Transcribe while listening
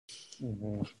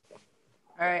Mhm.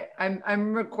 All right,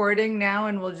 I'm recording now,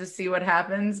 and we'll just see what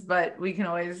happens. But we can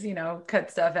always,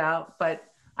 cut stuff out. But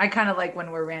I kind of like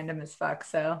when we're random as fuck.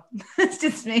 So it's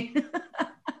just me. I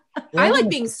Random like is-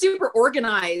 being super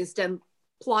organized and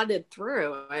plotted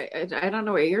through. I don't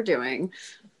know what you're doing.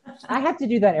 I have to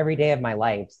do that every day of my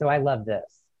life, so I love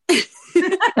this.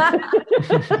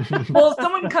 Well, if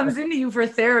someone comes into you for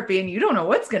therapy and you don't know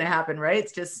what's going to happen, right?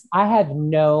 It's just, I had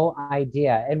no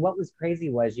idea. And what was crazy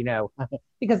was,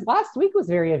 because last week was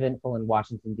very eventful in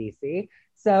Washington, D.C.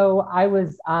 So I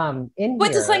was in What,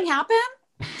 here. does something happen?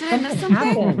 Did I miss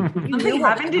something? happened. something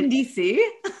happened in DC.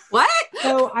 What?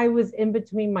 So I was in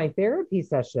between my therapy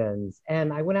sessions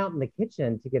and I went out in the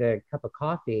kitchen to get a cup of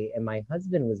coffee, and my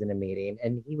husband was in a meeting,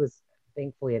 and he was,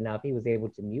 thankfully enough, he was able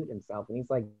to mute himself, and he's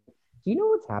like, do you know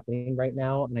what's happening right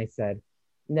now? And I said,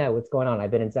 no, what's going on? I've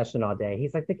been in session all day.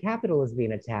 He's like, the Capitol is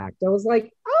being attacked. I was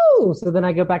like, oh. So then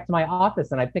I go back to my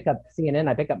office and I pick up CNN,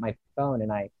 I pick up my phone,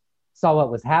 and I saw what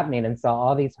was happening and saw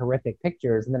all these horrific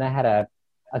pictures. And then I had a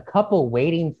couple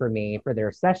waiting for me for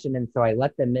their session. And so I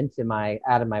let them into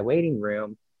out of my waiting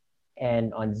room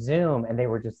and on Zoom, and they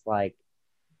were just like,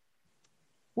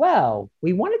 well,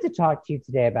 we wanted to talk to you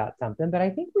today about something, but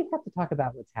I think we have to talk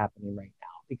about what's happening right now,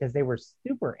 because they were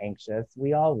super anxious.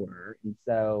 We all were. And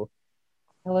so,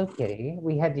 hello, Kitty.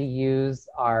 We had to use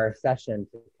our session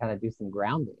to kind of do some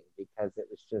grounding because it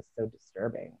was just so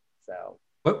disturbing. So,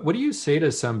 What do you say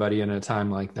to somebody in a time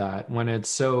like that when it's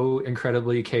so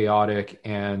incredibly chaotic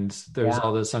and there's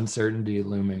all this uncertainty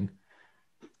looming?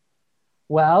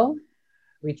 well,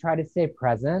 we try to stay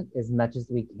present as much as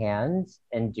we can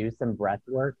and do some breath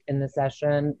work in the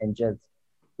session and just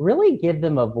really give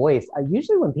them a voice.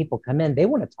 Usually when people come in, they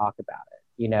want to talk about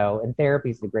it, and therapy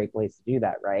is a great place to do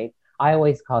that, right? I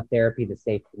always call therapy the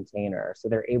safe container. So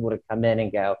they're able to come in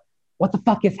and go, what the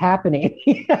fuck is happening?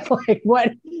 Like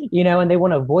what, and they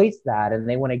want to voice that and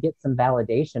they want to get some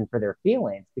validation for their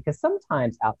feelings, because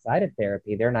sometimes outside of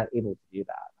therapy, they're not able to do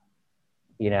that.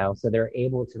 So they're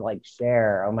able to like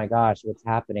share, oh my gosh, what's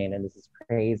happening? And this is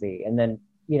crazy. And then,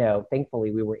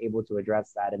 thankfully we were able to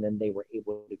address that. And then they were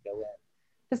able to go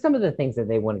in to some of the things that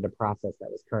they wanted to process that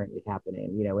was currently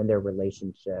happening, in their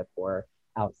relationship or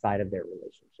outside of their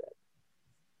relationship.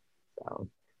 So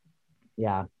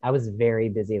yeah, I was very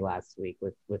busy last week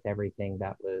with everything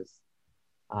that was,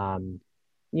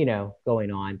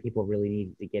 going on. People really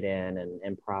needed to get in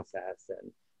and process.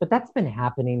 But that's been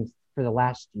happening for the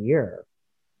last year.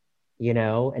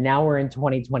 And now we're in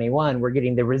 2021. We're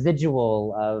getting the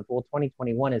residual of,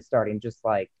 2021 is starting just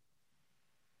like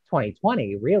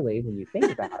 2020, really, when you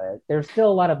think about it. There's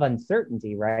still a lot of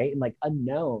uncertainty, right? And like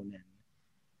unknown,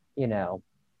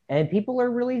 and people are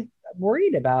really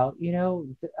worried about,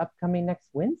 the upcoming next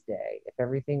Wednesday, if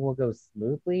everything will go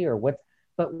smoothly or what's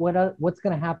going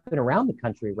to happen around the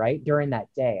country, right? During that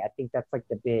day. I think that's like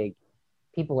the big,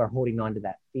 people are holding on to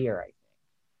that fear, I think.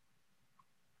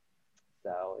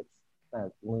 So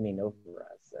it's looming over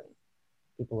us, and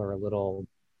people are a little,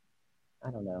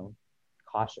 I don't know,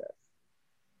 cautious.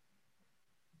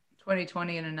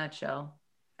 2020 in a nutshell,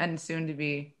 and soon to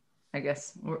be, I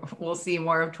guess we'll see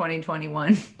more of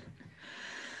 2021.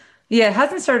 Yeah, it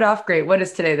hasn't started off great. What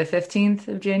is today, the 15th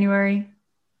of January?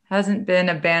 Hasn't been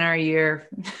a banner year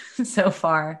so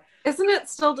far. Isn't it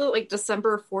still like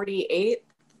December 48th?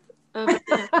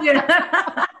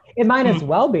 Yeah. It might as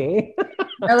well be.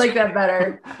 I like that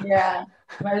better. Yeah,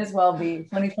 might as well be.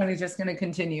 2020 is just going to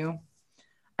continue.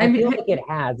 I feel like it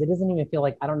has. It doesn't even feel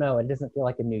like, I don't know, it doesn't feel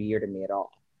like a new year to me at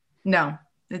all. No,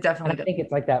 it definitely doesn't. I think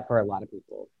it's like that for a lot of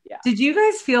people. Yeah. Did you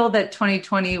guys feel that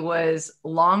 2020 was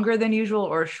longer than usual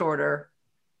or shorter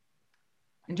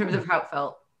in terms of how it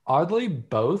felt? Oddly,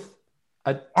 both.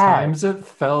 At times it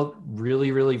felt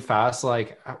really, really fast.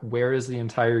 Like, where is the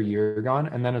entire year gone?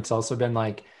 And then it's also been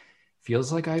like,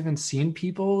 feels like I haven't seen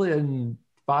people in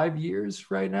 5 years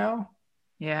right now.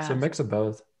 Yeah. So a mix of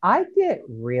both. I get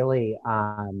really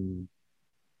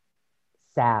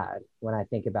sad when I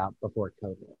think about before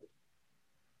COVID.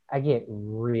 I get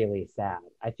really sad.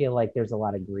 I feel like there's a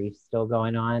lot of grief still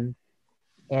going on.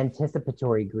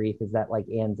 Anticipatory grief is that like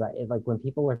anxiety, like when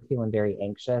people are feeling very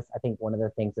anxious, I think one of the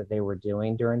things that they were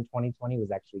doing during 2020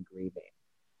 was actually grieving.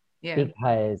 Yeah.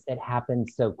 Because it happened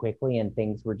so quickly and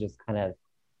things were just kind of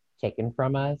taken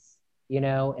from us,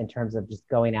 in terms of just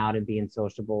going out and being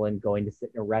sociable and going to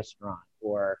sit in a restaurant,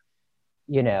 or,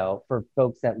 for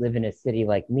folks that live in a city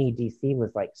like me, DC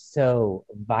was like so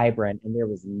vibrant and there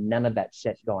was none of that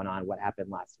shit going on what happened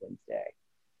last Wednesday.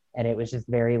 And it was just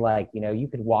very like, you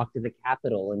could walk to the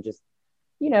Capitol and just,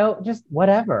 just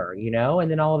whatever,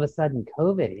 and then all of a sudden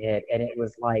COVID hit and it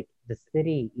was like the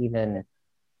city even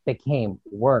became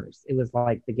worse. It was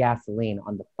like the gasoline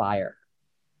on the fire.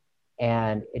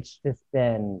 And it's just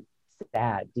been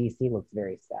sad. DC looks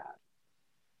very sad.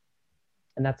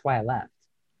 And that's why I left.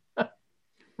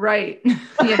 Right.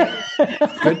 Yeah.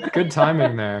 Good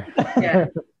timing there. Yeah.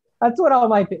 That's what all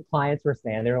my clients were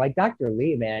saying. They were like, Dr.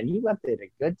 Lee, man, you left at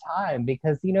a good time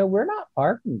because, we weren't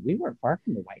far from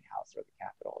the White House or the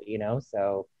Capitol,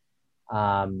 So,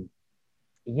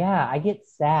 yeah, I get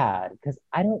sad because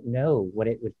I don't know what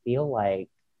it would feel like.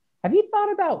 Have you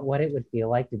thought about what it would feel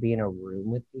like to be in a room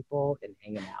with people and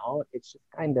hanging out? It's just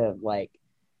kind of like,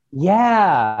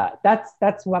 yeah,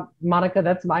 that's what, Monica,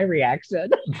 that's my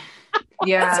reaction.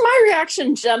 Yeah. That's my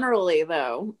reaction generally,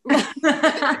 though.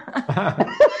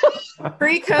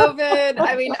 Pre-COVID,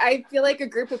 I mean, I feel like a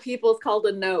group of people is called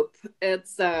a nope.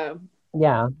 It's yeah.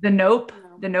 The nope.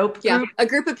 The nope group? Yeah, a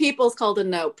group of people is called a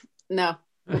nope. No.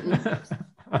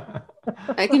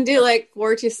 I can do like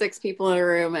 4 to 6 people in a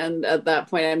room, and at that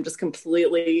point I'm just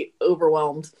completely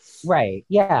overwhelmed. Right.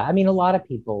 Yeah. I mean, a lot of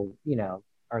people,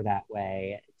 are that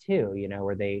way too,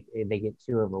 where they get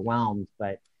too overwhelmed,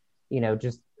 but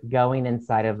just going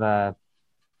inside of a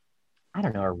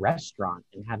restaurant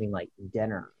and having like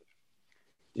dinner.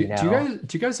 Do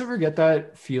you guys ever get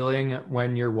that feeling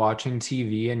when you're watching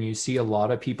TV and you see a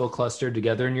lot of people clustered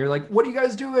together and you're like, what are you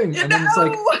guys doing? And then it's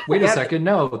like, wait a second.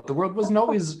 No, the world wasn't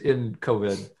always in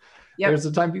COVID. Yep. There's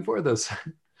a time before this.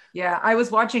 Yeah. I was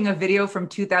watching a video from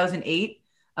 2008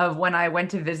 of when I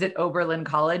went to visit Oberlin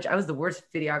College. I was the worst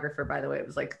videographer, by the way. It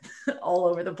was like all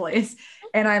over the place.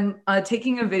 And I'm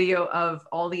taking a video of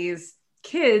all these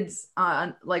kids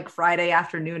on like Friday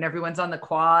afternoon. Everyone's on the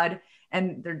quad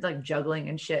and they're like juggling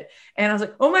and shit. And I was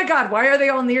like, oh my God, why are they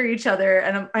all near each other?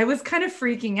 And I was kind of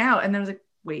freaking out. And then I was like,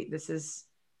 wait, this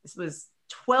was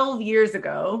 12 years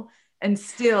ago. And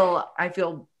still I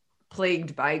feel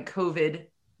plagued by COVID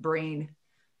brain.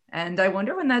 And I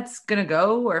wonder when that's going to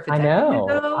go, or if it's I know.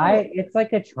 It's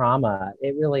like a trauma.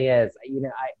 It really is.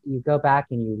 You go back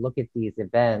and you look at these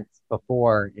events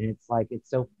before, and it's like, it's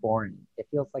so foreign. It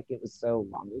feels like it was so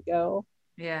long ago.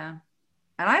 Yeah.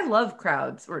 And I love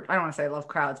crowds, or I don't want to say I love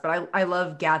crowds, but I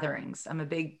love gatherings. I'm a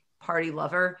big party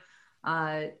lover.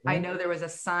 I know there was a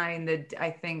sign that I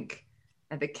think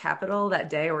at the Capitol that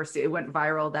day, or it went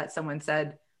viral, that someone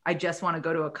said, I just want to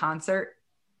go to a concert.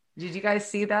 Did you guys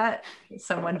see that?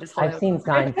 Someone just I've seen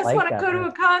signs I just like want to that. go to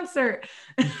a concert.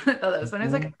 I thought that was funny.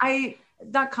 It's like,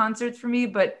 not concerts for me,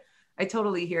 but I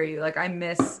totally hear you. Like I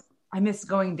miss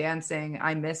going dancing.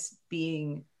 I miss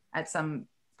being at some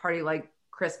party like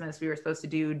Christmas. We were supposed to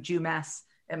do Jumas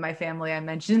at my family. I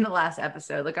mentioned in the last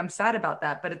episode. Like I'm sad about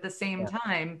that, but at the same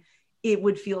time, it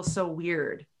would feel so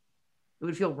weird. It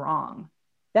would feel wrong.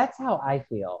 That's how I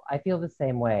feel. I feel the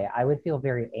same way. I would feel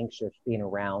very anxious being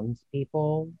around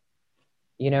people,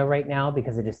 right now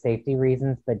because of just safety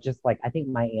reasons. But just like, I think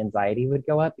my anxiety would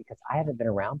go up because I haven't been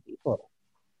around people.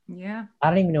 Yeah. I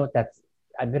don't even know what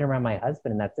I've been around my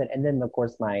husband and that's it. And then of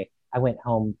course I went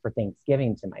home for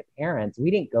Thanksgiving to my parents.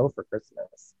 We didn't go for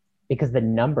Christmas because the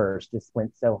numbers just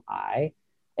went so high.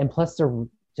 And plus for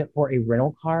a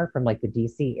rental car from like the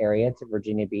DC area to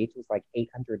Virginia Beach was like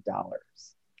 $800.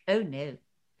 Oh no.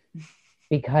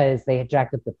 Because they had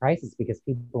jacked up the prices because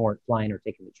people weren't flying or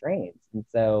taking the trains. And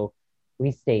so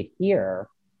we stayed here.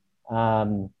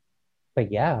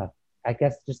 But yeah, I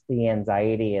guess just the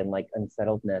anxiety and like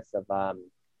unsettledness of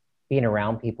being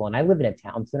around people. And I live in a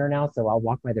town center now, so I'll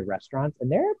walk by the restaurants and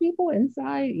there are people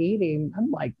inside eating.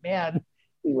 I'm like, man,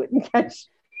 we wouldn't catch.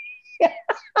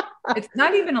 It's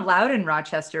not even allowed in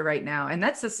Rochester right now. And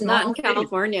that's a small Not in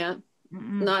California.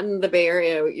 Not in the Bay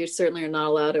Area. You certainly are not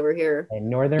allowed over here. In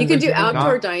Northern you can Virginia, do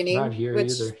outdoor dining. Not here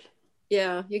either.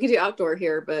 Yeah, you can do outdoor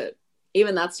here, but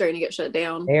even that's starting to get shut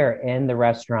down. They are in the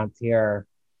restaurants here.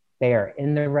 They are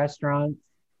in the restaurants.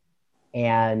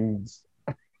 And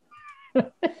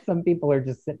some people are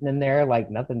just sitting in there like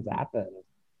nothing's happened.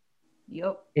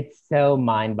 Yep. It's so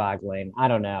mind-boggling. I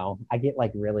don't know. I get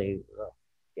like really,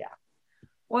 yeah.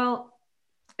 Well,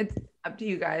 it's up to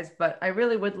you guys, but I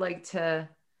really would like to.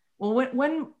 Well,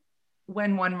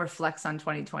 when one reflects on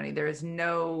 2020, there is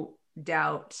no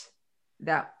doubt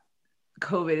that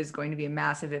COVID is going to be a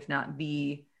massive, if not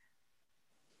the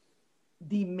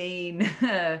main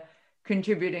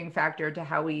contributing factor to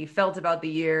how we felt about the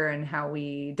year and how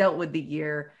we dealt with the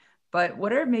year. But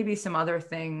what are maybe some other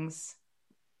things,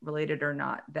 related or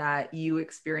not, that you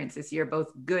experienced this year,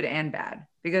 both good and bad?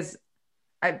 Because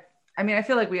I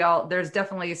feel like there's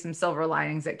definitely some silver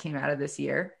linings that came out of this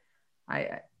year.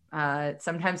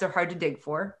 Sometimes they're hard to dig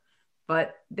for,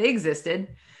 but they existed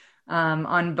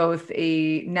on both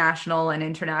a national and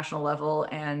international level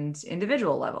and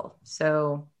individual level.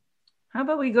 So How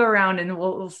about we go around and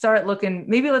we'll start looking,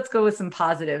 maybe let's go with some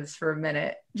positives for a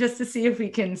minute, just to see if we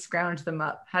can scrounge them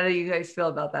up. How do you guys feel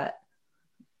about that?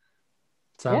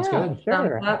 Sounds good.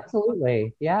 Sure.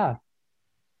 Absolutely. Yeah.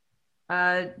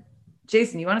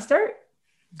 Jason, you want to start?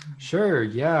 Sure.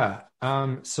 Yeah.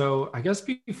 So I guess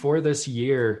before this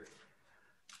year,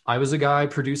 I was a guy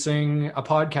producing a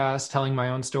podcast, telling my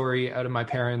own story out of my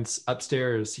parents'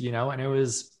 upstairs, and it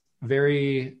was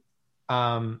very,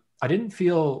 I didn't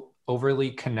feel overly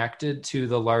connected to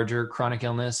the larger chronic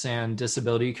illness and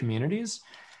disability communities.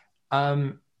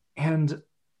 And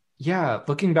yeah,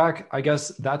 looking back, I guess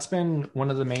that's been one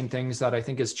of the main things that I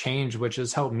think has changed, which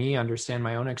has helped me understand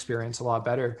my own experience a lot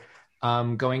better.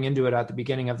 Going into it at the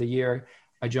beginning of the year,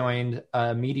 I joined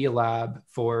a media lab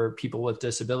for people with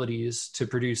disabilities to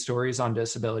produce stories on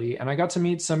disability. And I got to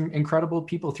meet some incredible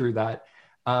people through that.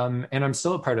 And I'm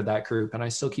still a part of that group, and I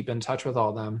still keep in touch with all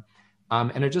of them.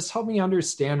 And it just helped me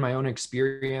understand my own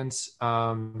experience,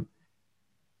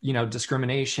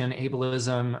 discrimination,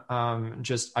 ableism,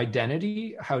 just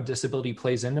identity, how disability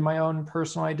plays into my own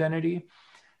personal identity,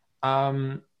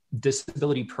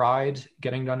 disability pride,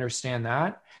 getting to understand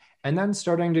that. And then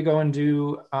starting to go and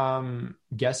do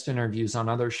guest interviews on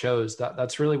other shows.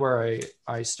 That's really where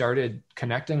I started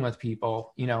connecting with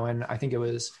people, and I think it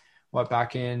was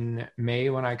back in May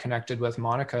when I connected with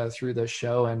Monica through this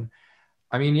show. And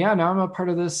I mean, yeah, now I'm a part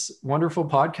of this wonderful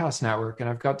podcast network, and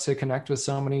I've got to connect with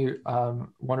so many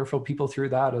wonderful people through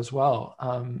that as well.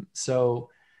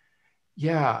 So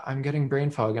yeah, I'm getting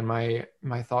brain fog, and my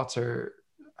thoughts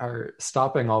are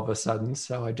stopping all of a sudden.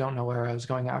 So I don't know where I was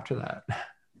going after that.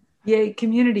 Yay,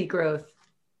 community growth.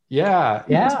 Yeah,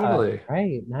 totally.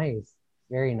 Right. Nice.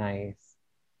 Very nice.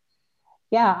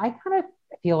 Yeah, I kind of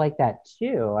feel like that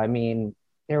too. I mean,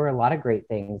 there were a lot of great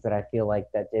things that I feel like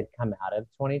that did come out of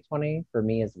 2020 for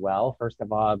me as well. First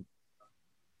of all,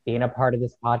 being a part of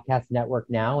this podcast network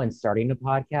now and starting a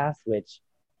podcast, which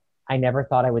I never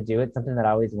thought I would do. It's something that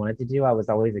I always wanted to do. I was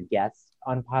always a guest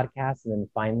on podcasts, and then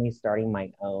finally starting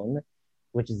my own,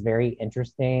 which is very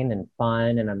interesting and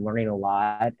fun, and I'm learning a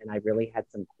lot. And I really had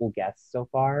some cool guests so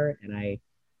far, and I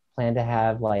plan to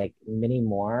have like many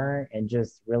more, and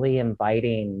just really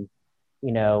inviting,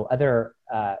 other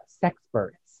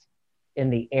sexperts in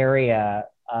the area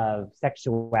of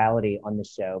sexuality on the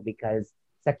show, because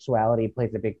sexuality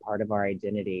plays a big part of our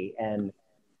identity, and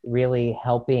really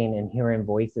helping and hearing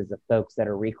voices of folks that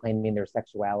are reclaiming their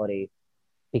sexuality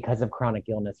because of chronic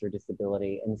illness or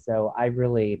disability. And so I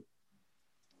really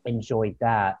enjoyed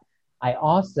that. I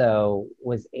also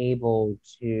was able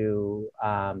to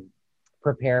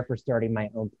prepare for starting my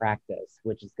own practice,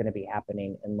 which is going to be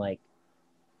happening in like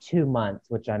 2 months,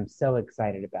 which I'm so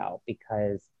excited about,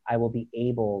 because I will be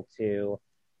able to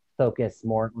focus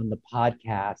more on the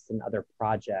podcast and other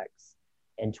projects.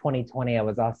 In 2020, I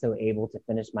was also able to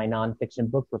finish my nonfiction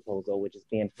book proposal, which is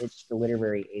being pitched to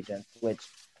literary agents, which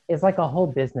is like a whole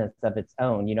business of its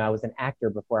own. I was an actor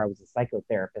before I was a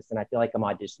psychotherapist, and I feel like I'm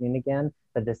auditioning again,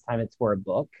 but this time it's for a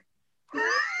book,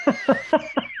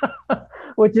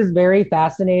 which is very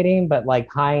fascinating, but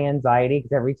like high anxiety,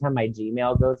 because every time my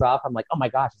Gmail goes off, I'm like, oh my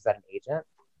gosh, is that an agent?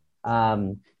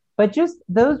 But just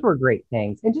those were great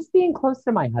things. And just being close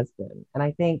to my husband. And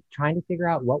I think trying to figure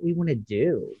out what we want to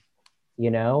do.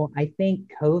 I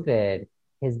think COVID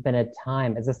has been a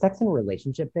time, as a sex and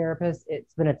relationship therapist,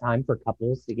 it's been a time for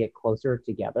couples to get closer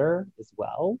together as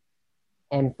well.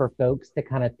 And for folks to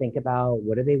kind of think about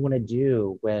what do they want to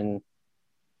do when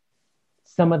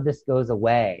some of this goes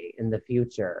away in the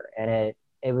future. And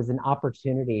it was an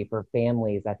opportunity for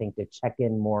families, I think, to check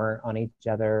in more on each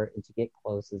other and to get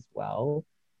close as well.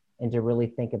 And to really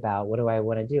think about what do I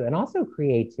want to do? And also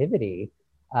creativity,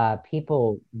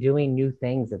 people doing new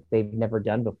things that they've never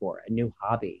done before, a new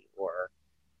hobby, or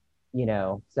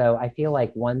so I feel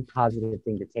like one positive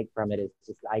thing to take from it is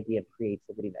just the idea of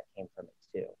creativity that came from it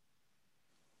too.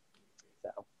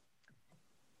 So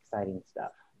exciting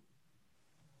stuff.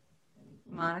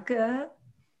 Monica?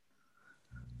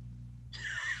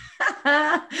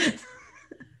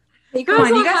 You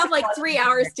guys all have like 3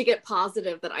 hours to get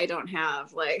positive that I don't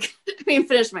have. Like, I haven't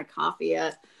finished my coffee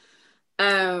yet.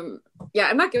 Yeah,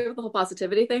 I'm not good with the whole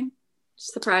positivity thing.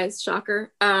 Surprise,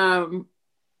 shocker.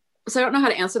 So I don't know how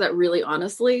to answer that really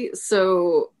honestly.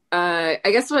 So I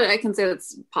guess what I can say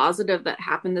that's positive that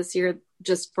happened this year,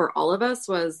 just for all of us,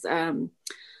 was the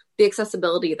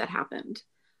accessibility that happened.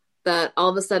 That all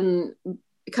of a sudden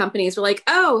companies were like,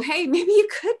 oh, hey, maybe you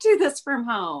could do this from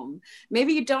home.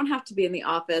 Maybe you don't have to be in the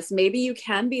office. Maybe you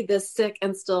can be this sick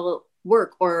and still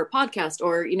work or podcast,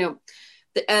 or,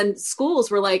 and schools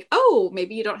were like, oh,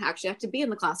 maybe you don't actually have to be in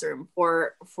the classroom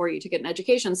for you to get an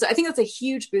education. So I think that's a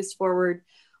huge boost forward.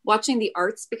 Watching the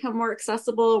arts become more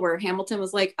accessible, where Hamilton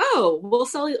was like, oh, we'll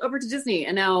sell you over to Disney.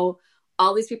 And now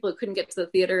all these people who couldn't get to the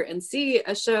theater and see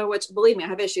a show, which believe me, I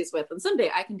have issues with. And someday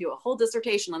I can do a whole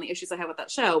dissertation on the issues I have with that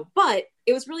show, but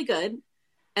it was really good.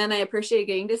 And I appreciate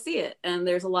getting to see it. And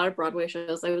there's a lot of Broadway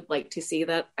shows I would like to see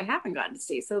that I haven't gotten to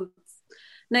see. So it's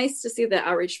nice to see the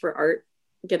outreach for art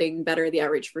getting better. The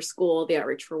outreach for school, the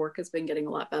outreach for work has been getting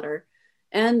a lot better.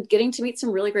 And getting to meet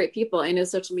some really great people. I know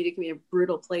social media can be a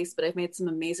brutal place, but I've made some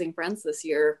amazing friends this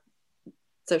year,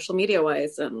 social media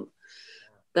wise, and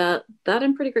that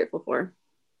I'm pretty grateful for.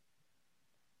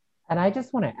 And I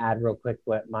just want to add real quick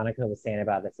what Monica was saying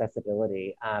about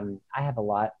accessibility. I have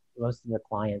most of the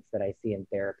clients that I see in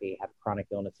therapy have chronic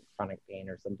illness and chronic pain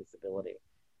or some disability.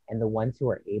 And the ones who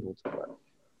are able to work,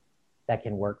 that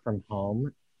can work from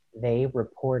home, they have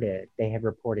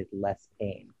reported less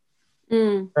pain.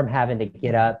 From having to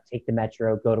get up, take the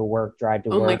metro, go to work, drive to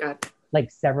work. Oh my God. Like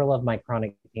several of my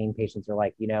chronic pain patients are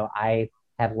like, I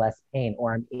have less pain,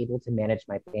 or I'm able to manage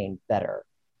my pain better.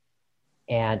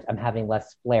 And I'm having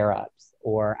less flare-ups,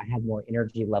 or I have more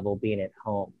energy level being at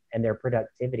home, and their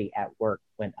productivity at work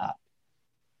went up.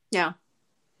 Yeah.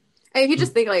 If you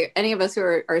just think like any of us who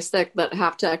are sick but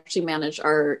have to actually manage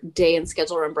our day and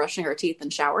schedule around brushing our teeth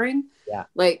and showering,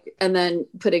 and then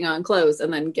putting on clothes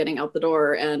and then getting out the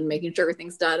door and making sure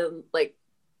everything's done, and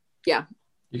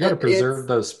you got to preserve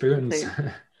those spoons.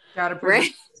 Gotta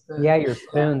preserve spoons. Yeah, your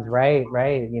spoons, right.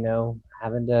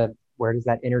 Having to, where does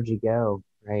that energy go,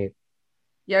 right?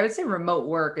 Yeah, I would say remote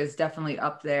work is definitely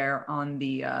up there on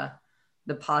the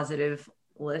positive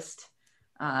list.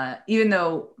 Even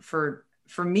though for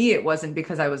me, it wasn't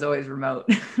because I was always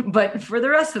remote, but for the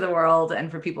rest of the world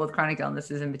and for people with chronic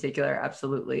illnesses in particular,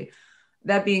 absolutely.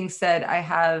 That being said, I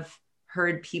have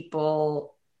heard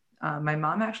people, my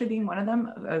mom actually being one of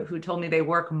them, who told me they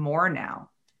work more now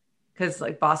because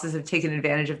like bosses have taken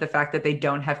advantage of the fact that they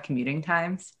don't have commuting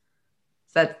times.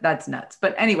 So that's nuts.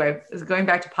 But anyway, going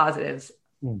back to positives,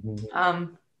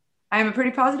 I'm a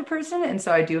pretty positive person. And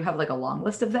so I do have like a long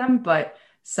list of them, but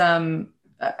some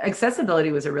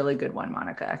accessibility was a really good one,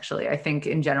 Monica, actually. I think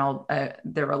in general,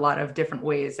 there were a lot of different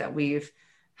ways that we've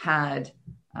had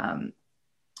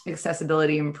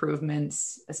accessibility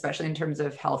improvements, especially in terms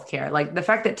of healthcare. Like the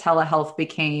fact that telehealth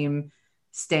became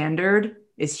standard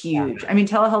is huge. Yeah. I mean,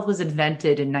 telehealth was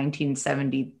invented in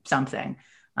 1970 something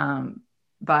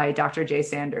by Dr. Jay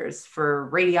Sanders for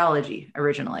radiology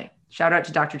originally. Shout out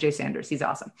to Dr. Jay Sanders. He's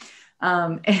awesome.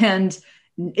 And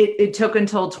it took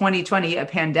until 2020, a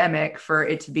pandemic, for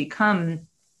it to become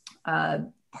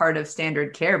part of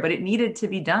standard care, but it needed to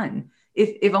be done,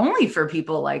 if only for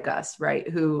people like us, right?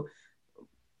 Who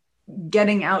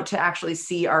getting out to actually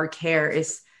see our care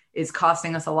is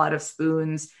costing us a lot of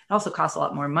spoons. It also costs a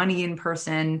lot more money in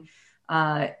person.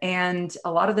 And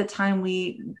a lot of the time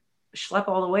we schlep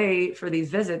all the way for these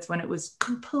visits when it was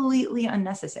completely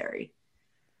unnecessary.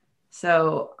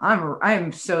 So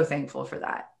I'm so thankful for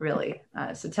that, really.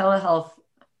 So telehealth,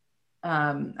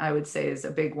 I would say, is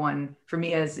a big one for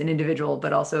me as an individual,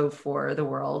 but also for the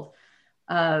world.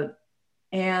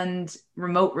 And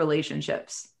remote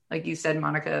relationships, like you said,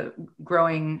 Monica,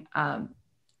 growing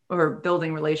or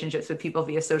building relationships with people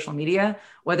via social media,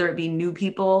 whether it be new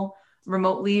people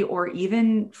remotely or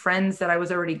even friends that I was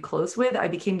already close with, I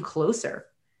became closer.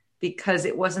 Because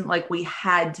it wasn't like we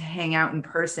had to hang out in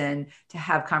person to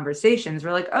have conversations.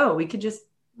 We're like, oh, we could just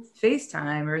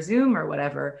FaceTime or Zoom or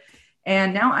whatever.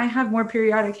 And now I have more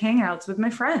periodic hangouts with my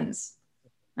friends.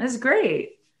 That's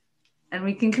great. And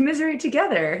we can commiserate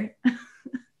together.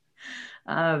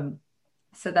 So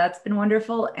that's been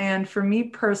wonderful. And for me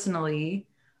personally,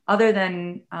 other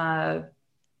than,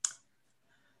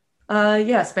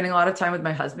 spending a lot of time with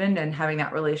my husband and having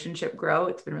that relationship grow,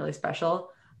 it's been really special.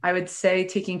 I would say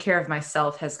taking care of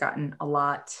myself has gotten a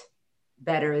lot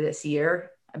better this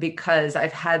year because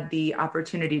I've had the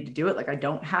opportunity to do it. Like I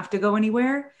don't have to go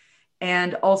anywhere.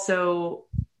 And also,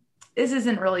 this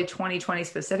isn't really 2020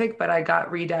 specific, but I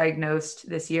got re-diagnosed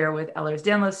this year with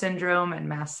Ehlers-Danlos syndrome and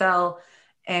mast cell.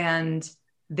 And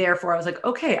therefore I was like,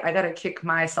 okay, I got to kick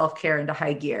my self-care into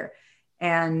high gear.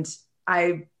 And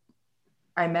I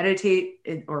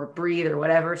meditate or breathe or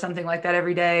whatever, something like that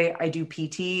every day. I do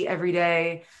PT every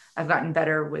day. I've gotten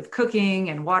better with cooking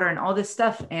and water and all this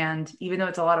stuff. And even though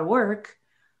it's a lot of work,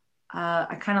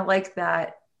 I kind of like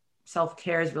that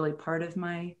self-care is really part of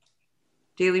my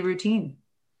daily routine,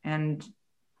 and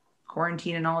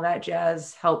quarantine and all that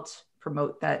jazz helped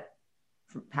promote that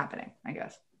from happening, I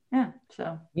guess. Yeah.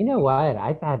 So, you know what?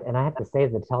 I have to say,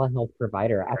 as a telehealth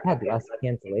provider, I've had less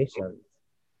cancellations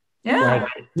Yeah.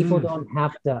 Like people don't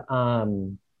have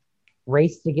to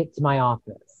race to get to my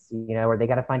office, or they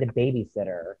got to find a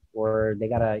babysitter, or they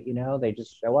got to, they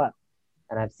just show up.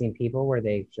 And I've seen people where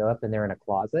they show up and they're in a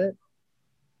closet,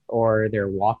 or they're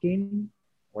walking,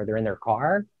 or they're in their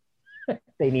car.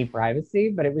 They need privacy,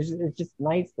 but it's just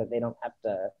nice that they don't have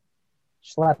to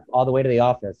schlep all the way to the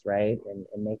office, right?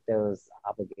 And make those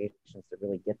obligations to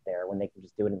really get there when they can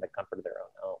just do it in the comfort of their own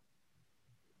home.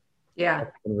 Yeah.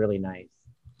 That's been really nice.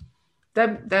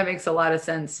 That makes a lot of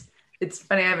sense. It's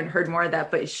funny, I haven't heard more of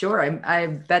that, but sure, I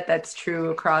bet that's true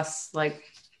across like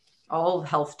all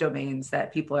health domains,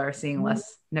 that people are seeing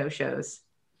less no-shows.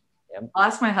 Yep. I'll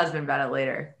ask my husband about it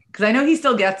later, because I know he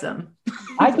still gets them.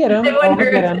 I get them.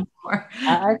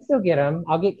 I still get them.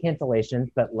 I'll get cancellations,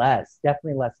 but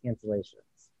definitely less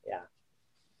cancellations. Yeah.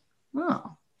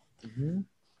 Oh. Mm-hmm.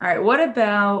 All right. What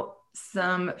about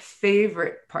some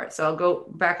favorite parts? So I'll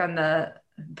go back on the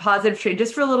positive trade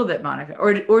just for a little bit, Monica,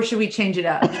 or should we change it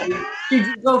up? Should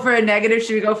we go for a negative?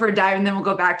 Should we go for a dive and then we'll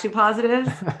go back to positives?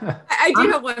 I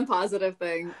do have one positive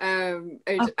thing.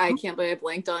 I can't believe I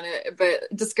blanked on it,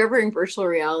 but discovering virtual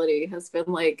reality has been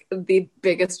like the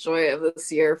biggest joy of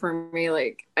this year for me.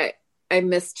 Like I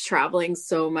missed traveling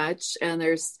so much, and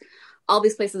there's all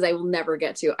these places I will never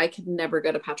get to. I could never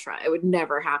go to Petra. It would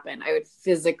never happen. I would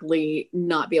physically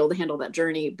not be able to handle that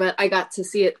journey. But I got to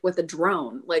see it with a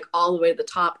drone, like all the way to the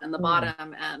top and the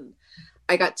bottom. And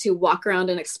I got to walk around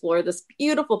and explore this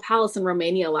beautiful palace in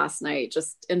Romania last night,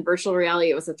 just in virtual reality.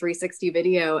 It was a 360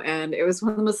 video, and it was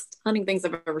one of the most stunning things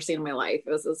I've ever seen in my life.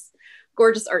 It was this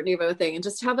gorgeous Art Nouveau thing, and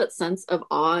just to have that sense of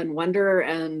awe and wonder,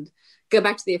 and go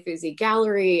back to the Uffizi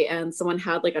Gallery, and someone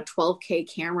had like a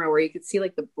 12K camera where you could see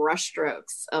like the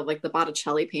brushstrokes of like the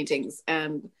Botticelli paintings.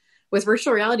 And with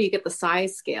virtual reality, you get the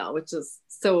size scale, which is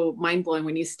so mind blowing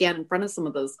when you stand in front of some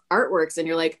of those artworks and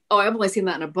you're like, oh, I've only seen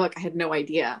that in a book. I had no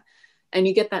idea. And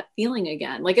you get that feeling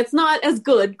again. Like it's not as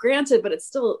good, granted, but it's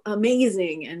still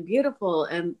amazing and beautiful.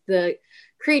 And the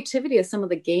creativity of some of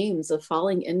the games of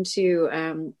falling into,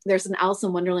 there's an Alice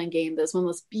in Wonderland game that's one of the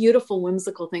most beautiful,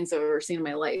 whimsical things I've ever seen in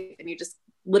my life. And you just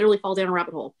literally fall down a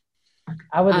rabbit hole.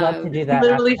 I would love to do that.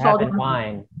 Literally fall down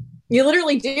wine. You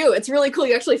literally do. It's really cool.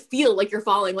 You actually feel like you're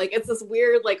falling. Like it's this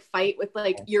weird like fight with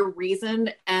like your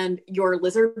reason and your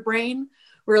lizard brain,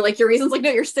 where like your reason's like, no,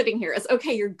 you're sitting here. It's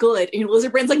okay. You're good. And your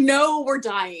lizard brain's like, no, we're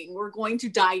dying. We're going to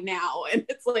die now. And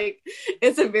it's like,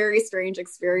 it's a very strange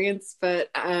experience, but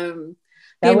that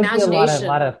would be a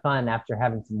lot of fun after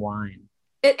having some wine.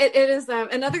 It is,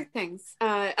 and other things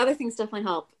definitely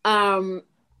help. But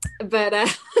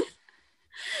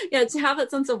yeah, to have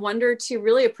that sense of wonder, to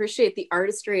really appreciate the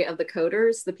artistry of the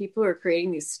coders, the people who are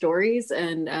creating these stories,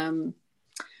 and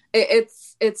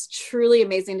it's truly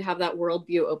amazing to have that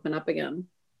worldview open up again.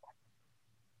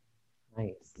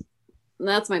 Nice. And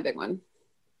that's my big one.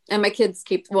 And my kids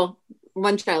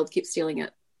one child keeps stealing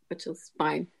it, which is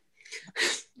fine.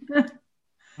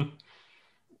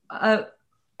 I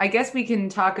guess we can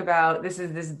talk about this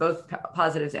is both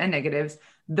positives and negatives.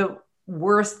 The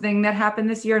worst thing that happened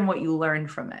this year and what you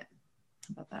learned from it.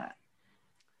 How about that?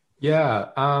 Yeah,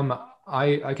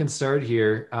 I can start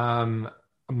here. I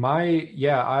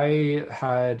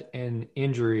had an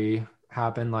injury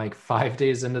happen like 5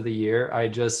 days into the year. I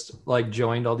just like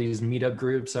joined all these meetup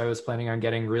groups. I was planning on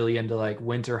getting really into like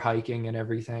winter hiking and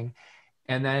everything.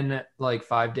 And then like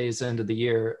 5 days into the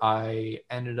year, I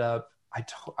ended up, I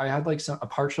had like a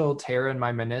partial tear in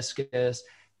my meniscus,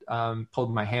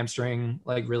 pulled my hamstring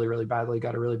like really, really badly,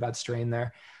 got a really bad strain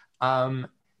there. And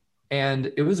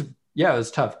it was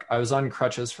tough. I was on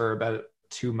crutches for about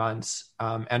 2 months,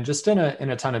 and just in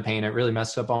a ton of pain. It really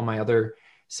messed up all my other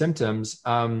symptoms.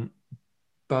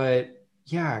 But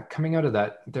yeah, coming out of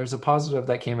that, there's a positive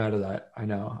that came out of that. I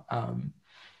know,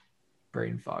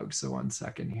 brain fog. So 1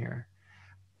 second here.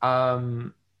 I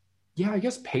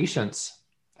guess patience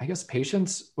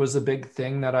was a big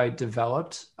thing that I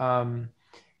developed. And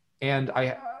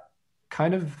I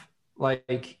kind of,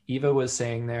 like Eva was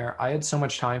saying there, I had so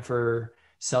much time for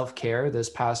self-care this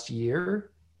past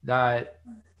year that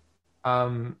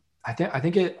I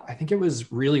think it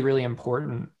was really, really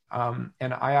important. And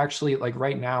I actually, like,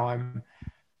 right now I'm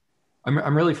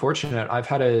really fortunate. I've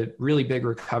had a really big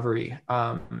recovery,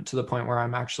 to the point where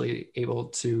I'm actually able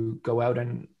to go out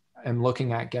and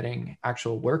looking at getting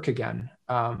actual work again.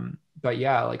 But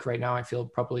yeah, like right now I feel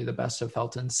probably the best I've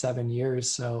felt in 7 years.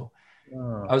 So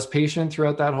I was patient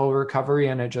throughout that whole recovery,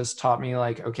 and it just taught me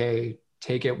like, okay,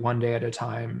 take it one day at a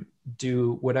time,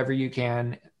 do whatever you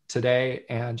can today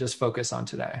and just focus on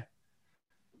today.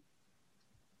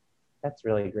 That's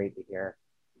really great to hear.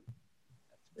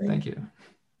 Thank you.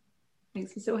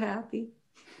 Makes me so happy.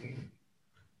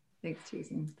 Thanks,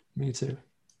 Jason. Me too.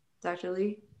 Dr.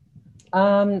 Lee?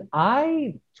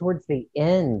 I, towards the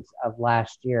end of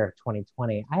last year of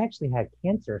 2020, I actually had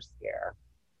cancer scare.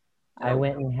 I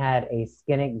went and had a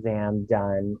skin exam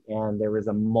done, and there was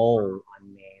a mole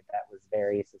on me that was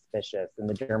very suspicious, and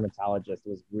the dermatologist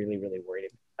was really, really worried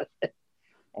about it.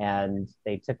 And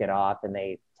they took it off and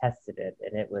they tested it,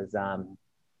 and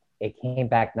it came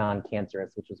back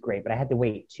non-cancerous, which was great. But I had to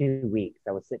wait 2 weeks.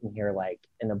 I was sitting here like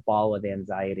in a ball of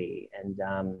anxiety, and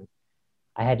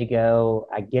I had to go.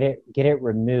 I get it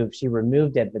removed. She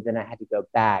removed it, but then I had to go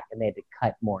back, and they had to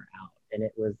cut more out, and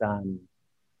it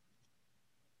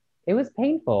was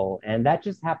painful. And that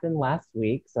just happened last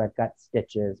week. So I've got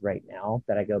stitches right now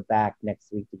that I go back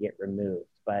next week to get removed.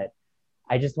 But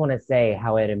I just want to say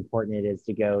how important it is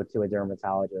to go to a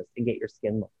dermatologist and get your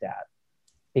skin looked at.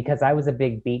 Because I was a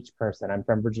big beach person. I'm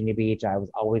from Virginia Beach. I was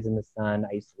always in the sun.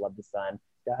 I used to love the sun.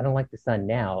 I don't like the sun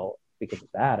now because of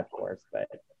that, of course, but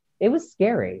it was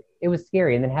scary. It was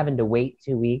scary. And then having to wait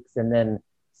 2 weeks and then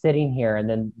sitting here, and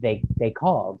then they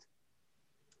called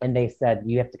and they said,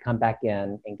 you have to come back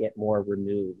in and get more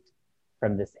removed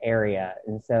from this area.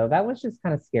 And so that was just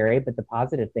kind of scary. But the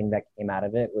positive thing that came out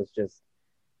of it was just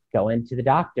going to the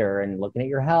doctor and looking at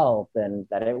your health, and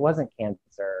that it wasn't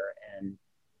cancer. And,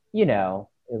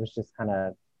 it was just kind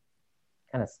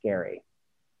of scary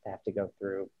to have to go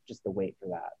through just the wait for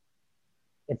that.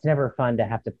 It's never fun to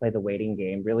have to play the waiting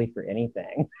game, really, for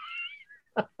anything.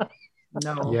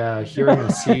 No. Yeah, hearing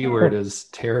the C word is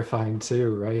terrifying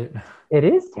too, right? It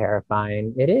is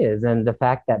terrifying. It is. And the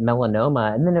fact that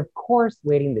melanoma, and then of course,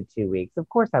 waiting the 2 weeks, of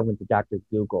course, I went to Dr.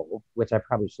 Google, which I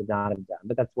probably should not have done,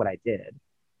 but that's what I did.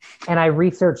 And I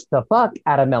researched the fuck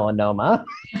out of melanoma.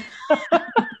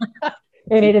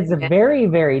 And it is very,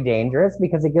 very dangerous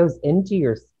because it goes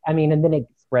into and then it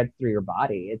spreads through your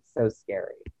body. It's so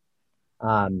scary.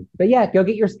 But yeah, go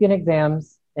get your skin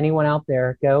exams. Anyone out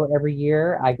there, go every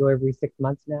year. I go every 6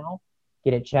 months now.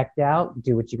 Get it checked out.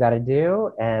 Do what you got to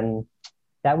do. And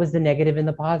that was the negative and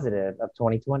the positive of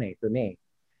 2020 for me.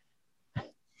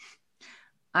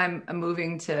 I'm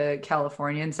moving to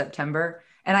California in September.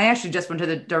 And I actually just went to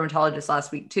the dermatologist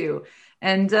last week too.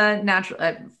 And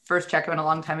naturally, first checkup in a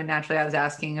long time. And naturally, I was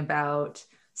asking about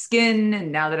skin.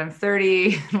 And now that I'm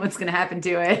 30, what's going to happen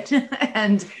to it?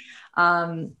 and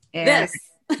this.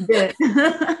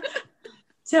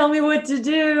 Tell me what to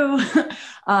do.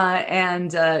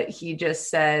 And he just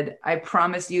said, I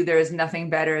promise you there is nothing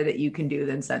better that you can do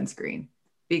than sunscreen,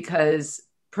 because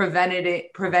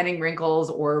preventing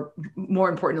wrinkles, or more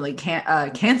importantly,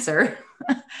 cancer,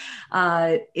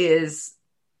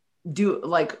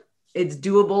 it's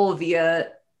doable via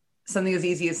something as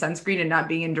easy as sunscreen and not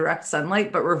being in direct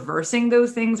sunlight, but reversing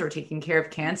those things or taking care of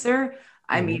cancer,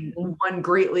 I mean, one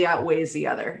greatly outweighs the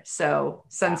other. So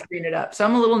sunscreen it up. So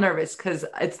I'm a little nervous because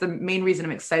it's the main reason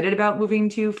I'm excited about moving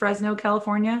to Fresno,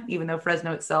 California, even though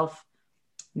Fresno itself,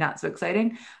 not so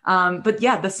exciting. But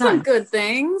yeah, the sun. Some good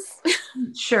things.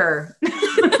 Sure.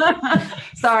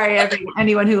 Sorry,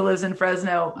 anyone who lives in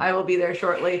Fresno, I will be there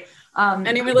shortly.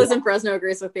 Anyone who lives in Fresno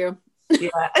agrees with you.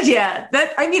 Yeah.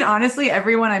 Honestly,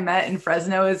 everyone I met in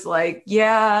Fresno is like,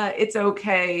 yeah, it's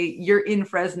okay. You're in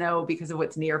Fresno because of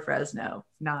what's near Fresno,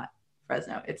 not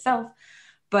Fresno itself.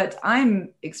 But I'm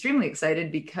extremely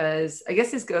excited because I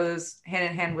guess this goes hand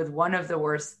in hand with one of the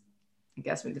worst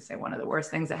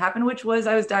things that happened, which was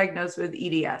I was diagnosed with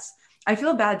EDS. I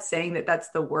feel bad saying that that's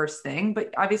the worst thing,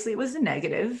 but obviously it was a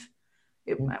negative.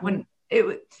 It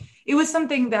was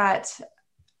something that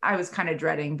I was kind of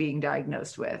dreading being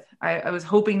diagnosed with. I was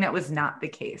hoping that was not the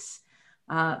case,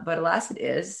 but alas it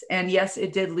is. And yes,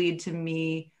 it did lead to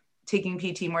me taking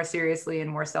PT more seriously and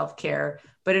more self-care,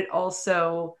 but it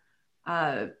also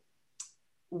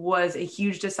was a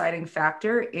huge deciding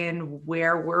factor in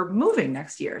where we're moving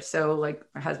next year. So like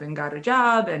my husband got a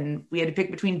job and we had to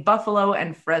pick between Buffalo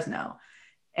and Fresno.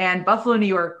 And Buffalo, New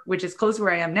York, which is close to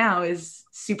where I am now, is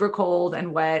super cold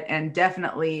and wet and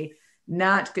definitely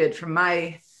not good for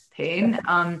my pain.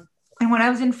 And when I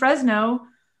was in Fresno,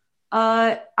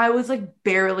 I was like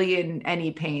barely in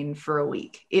any pain for a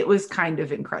week. It was kind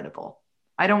of incredible.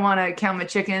 I don't want to count my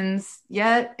chickens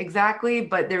yet exactly,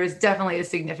 but there is definitely a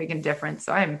significant difference.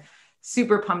 So I'm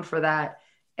super pumped for that.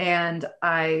 And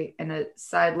a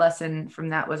side lesson from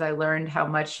that was I learned how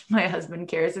much my husband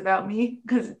cares about me,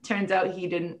 because it turns out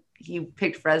he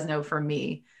picked Fresno for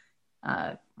me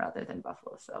rather than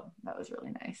Buffalo. So that was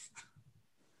really nice.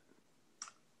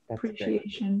 That's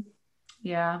Appreciation.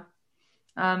 Great. Yeah.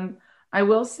 I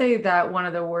will say that one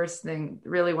of the worst things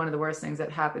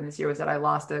that happened this year was that I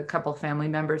lost a couple family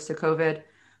members to COVID.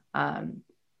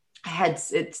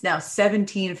 It's now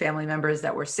 17 family members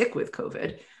that were sick with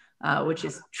COVID. which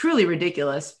is truly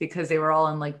ridiculous because they were all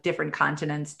on like different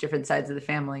continents, different sides of the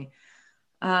family.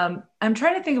 I'm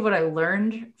trying to think of what I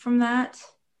learned from that.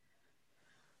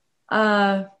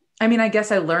 I mean, I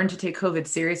guess I learned to take COVID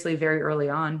seriously very early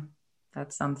on.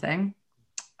 That's something.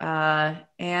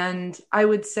 And I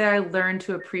would say I learned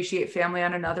to appreciate family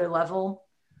on another level,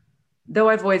 though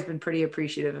I've always been pretty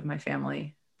appreciative of my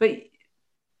family. But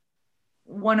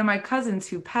one of my cousins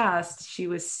who passed, she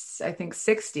was, I think,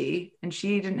 60, and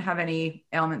she didn't have any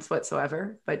ailments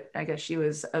whatsoever, but I guess she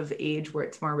was of age where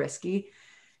it's more risky.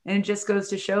 And it just goes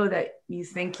to show that you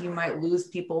think you might lose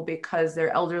people because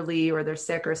they're elderly or they're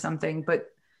sick or something, but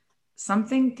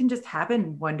something can just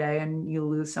happen one day and you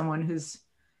lose someone who's,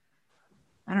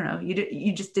 I don't know,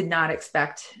 you just did not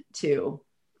expect to.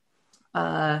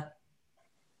 And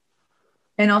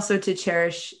also to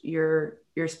cherish your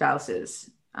spouses.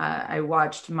 I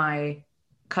watched my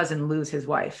cousin lose his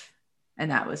wife, and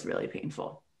that was really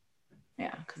painful.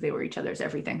 Yeah, because they were each other's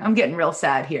everything. I'm getting real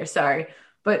sad here, sorry.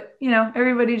 But, you know,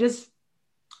 everybody just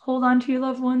hold on to your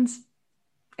loved ones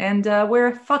and wear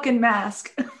a fucking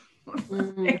mask.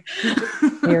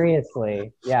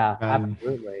 Seriously. Yeah,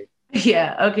 absolutely.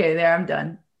 Yeah. Okay. There. I'm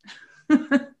done.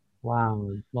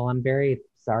 Wow. Well, I'm very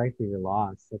sorry for your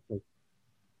loss. It's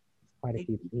quite a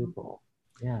few people.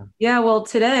 Yeah. Yeah. Well,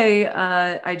 today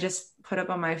I just put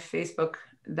up on my Facebook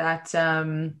that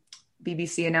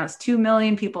BBC announced 2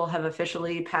 million people have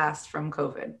officially passed from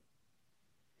COVID.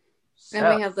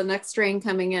 And we have the next strain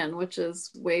coming in, which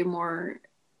is way more.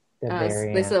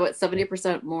 They said what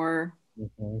 70% more.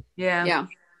 Mm-hmm. Yeah.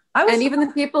 And even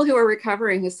the people who are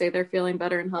recovering, who say they're feeling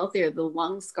better and healthier, the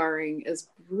lung scarring is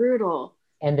brutal.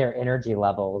 And their energy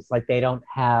levels, like they don't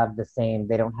have the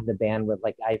bandwidth.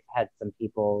 Like I've had some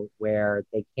people where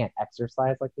they can't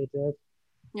exercise like they did.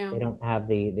 Yeah. They don't have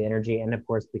the energy. And of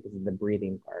course, because of the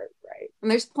breathing part, right? And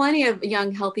there's plenty of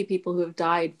young, healthy people who have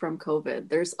died from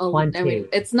COVID. I mean,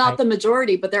 it's not the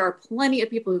majority, but there are plenty of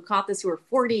people who caught this who were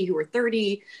 40, who were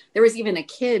 30. There was even a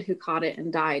kid who caught it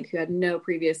and died who had no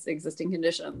previous existing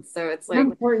conditions. So it's like,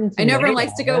 I know everyone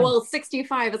likes to go, well,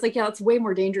 65. It's like, yeah, it's way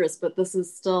more dangerous, but this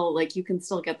is still like, you can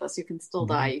still get this. You can still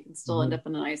die. You can still end up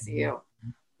in an ICU.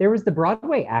 There was the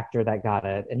Broadway actor that got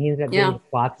it, and he ended up getting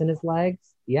clots in his legs.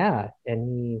 Yeah. And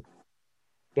he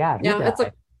it's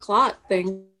a clot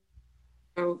thing.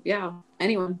 So yeah,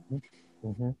 anyone.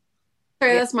 Mm-hmm.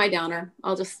 Sorry, that's my downer.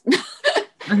 I'll just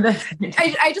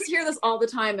I just hear this all the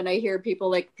time, and I hear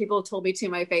people have told me to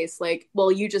my face, like,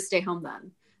 well, you just stay home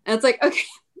then. And it's like, okay,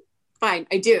 fine,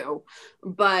 I do,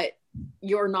 but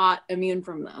you're not immune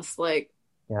from this. Like,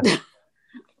 and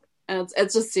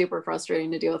it's just super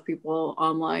frustrating to deal with people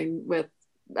online with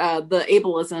the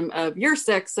ableism of you're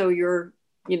sick, so you're,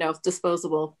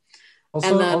 disposable.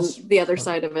 Also, and then the other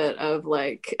side of it of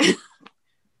like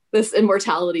this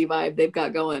immortality vibe they've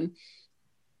got going.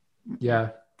 Yeah.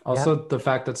 Also the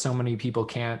fact that so many people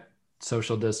can't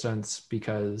social distance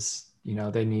because,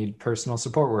 they need personal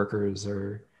support workers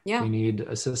or they need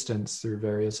assistance through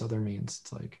various other means.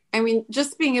 It's like, I mean,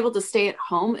 just being able to stay at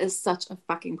home is such a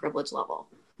fucking privilege level.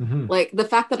 Mm-hmm. Like the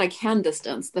fact that I can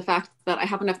distance, the fact that I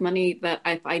have enough money that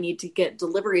if I need to get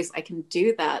deliveries, I can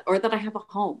do that, or that I have a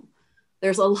home.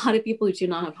 There's a lot of people who do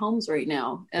not have homes right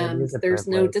now, and there's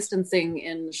no distancing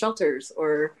in shelters,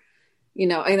 or, and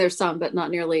there's some, but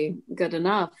not nearly good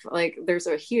enough. Like there's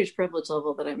a huge privilege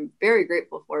level that I'm very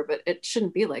grateful for, but it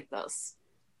shouldn't be like this.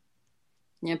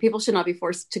 People should not be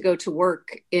forced to go to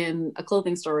work in a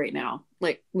clothing store right now.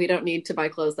 Like we don't need to buy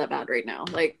clothes that bad right now.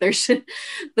 Like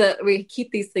we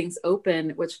keep these things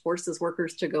open, which forces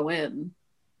workers to go in.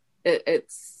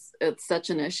 It's such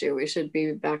an issue. We should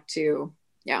be back to,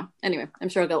 anyway, I'm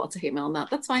sure I'll get lots of hate mail on that.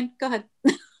 That's fine. Go ahead.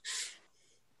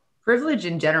 Privilege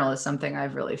in general is something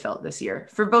I've really felt this year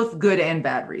for both good and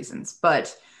bad reasons.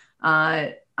 But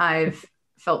I've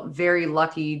felt very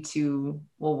lucky to,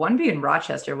 one, be in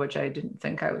Rochester, which I didn't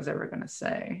think I was ever going to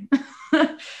say.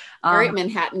 All right,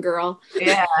 Manhattan girl.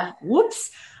 Yeah. Whoops.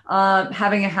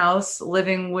 Having a house,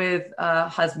 living with a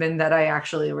husband that I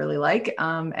actually really like,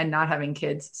 and not having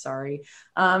kids. Sorry.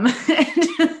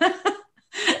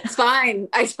 It's fine.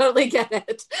 I totally get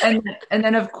it. And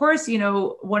then of course,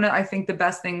 one of, I think the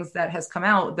best things that has come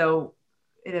out, though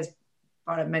it has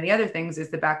brought up many other things, is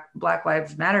the Black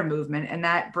Lives Matter movement. And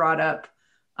that brought up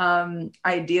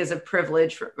ideas of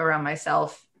privilege around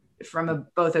myself from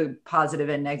both a positive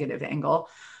and negative angle.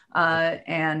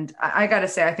 And I got to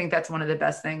say, I think that's one of the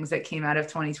best things that came out of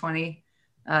 2020.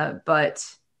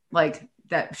 But like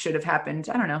that should have happened,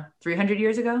 I don't know, 300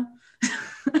 years ago.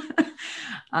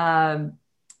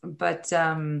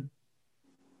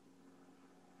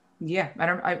 Yeah,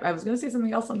 I was going to say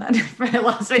something else on that, but I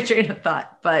lost my train of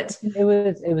thought. But it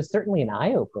was certainly an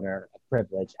eye opener, a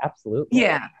privilege, absolutely.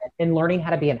 Yeah, and learning how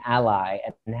to be an ally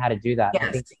and how to do that. Yes.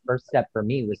 I think the first step for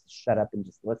me was to shut up and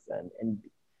just listen. And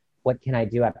what can I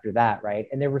do after that, right?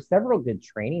 And there were several good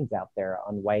trainings out there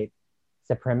on white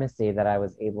supremacy that I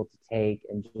was able to take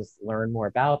and just learn more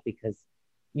about, because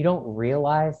you don't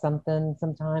realize something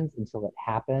sometimes until it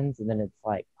happens, and then it's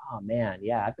like, oh man,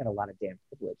 yeah, I've got a lot of damn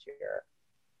privilege here.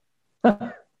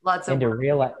 lots of and to work.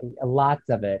 realize lots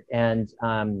of it, and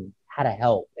how to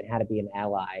help and how to be an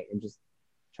ally and just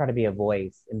try to be a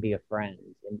voice and be a friend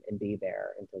and be there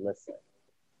and to listen.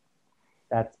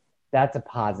 That's a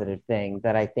positive thing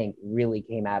that I think really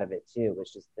came out of it too,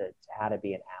 was just how to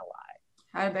be an ally.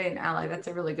 How to be an ally. That's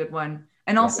a really good one.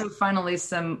 And also finally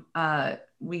some a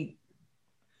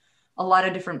lot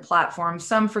of different platforms,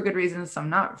 some for good reasons, some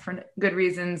not for good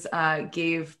reasons,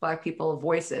 gave Black people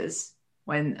voices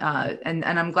when and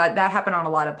I'm glad that happened on a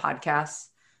lot of podcasts,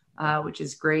 which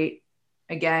is great.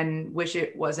 Again, wish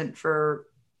it wasn't for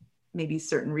maybe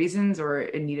certain reasons or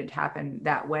it needed to happen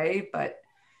that way, but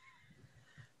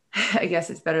I guess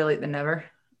it's better late than never.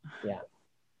 Yeah.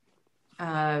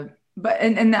 But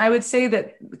I would say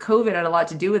that COVID had a lot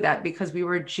to do with that, because we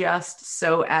were just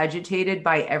so agitated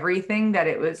by everything that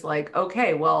it was like,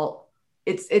 okay, well,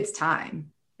 it's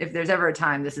time. If there's ever a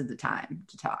time, this is the time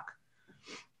to talk.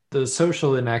 The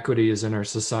social inequities in our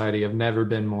society have never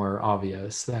been more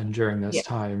obvious than during this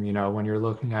time. You know, when you're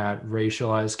looking at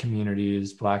racialized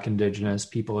communities, Black, Indigenous,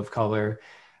 people of color,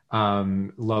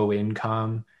 low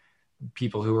income,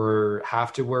 people who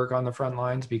have to work on the front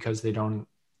lines because they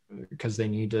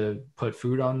need to put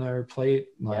food on their plate.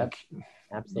 Like,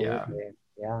 absolutely.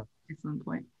 Yeah. Excellent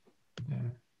point. Yeah.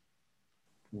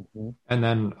 Mm-hmm. And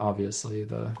then obviously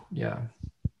the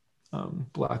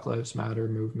Black Lives Matter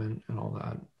movement and all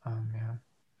that.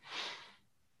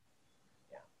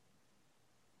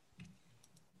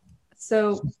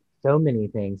 So many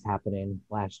things happening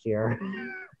last year.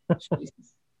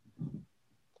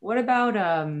 What about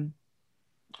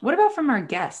from our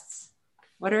guests?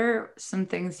 What are some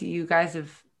things you guys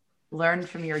have learned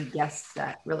from your guests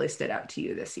that really stood out to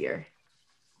you this year?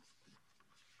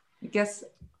 I guess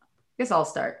I'll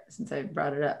start since I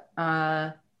brought it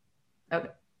up. Okay.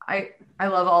 I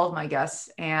love all of my guests,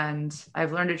 and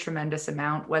I've learned a tremendous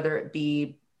amount, whether it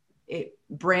be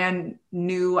brand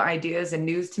new ideas and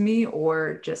news to me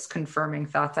or just confirming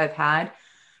thoughts I've had.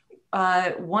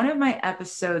 One of my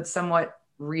episodes somewhat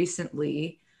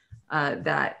recently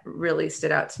that really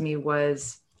stood out to me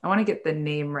was, I want to get the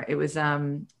name right. It was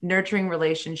Nurturing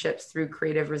Relationships Through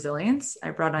Creative Resilience.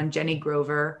 I brought on Jenny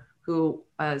Grover, who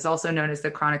is also known as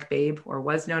the Chronic Babe, or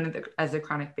was known as the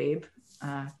Chronic Babe.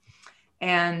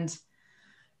 And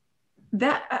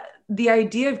that the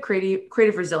idea of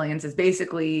creative resilience is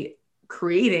basically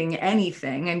creating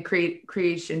anything, and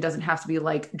creation doesn't have to be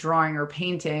like drawing or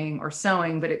painting or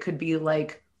sewing, but it could be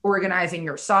like organizing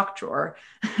your sock drawer,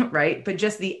 right? But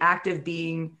just the act of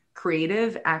being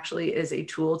creative actually is a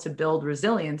tool to build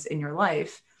resilience in your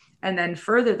life. And then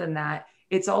further than that,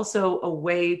 it's also a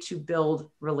way to build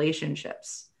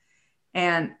relationships.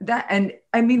 And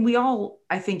I mean, we all,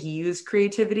 I think, use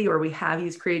creativity, or we have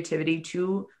used creativity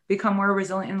to become more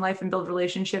resilient in life and build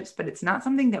relationships, but it's not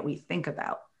something that we think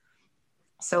about.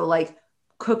 So like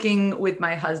cooking with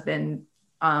my husband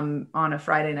on a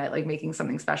Friday night, like making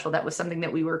something special, that was something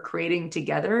that we were creating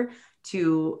together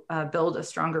to build a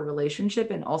stronger relationship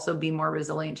and also be more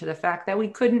resilient to the fact that we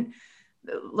couldn't,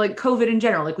 like COVID in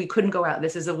general, like we couldn't go out.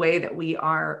 This is a way that we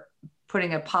are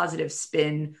putting a positive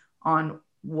spin on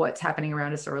what's happening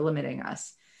around us or limiting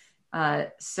us.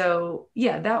 So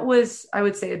yeah, that was, I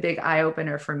would say, a big eye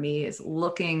opener for me, is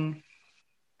looking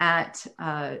at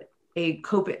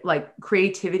like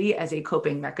creativity as a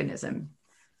coping mechanism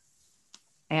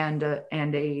and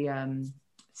a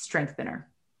strengthener.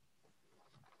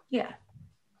 Yeah.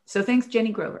 So thanks,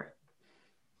 Jenny Grover.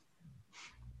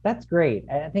 That's great.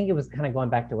 I think it was kind of going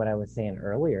back to what I was saying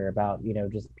earlier about,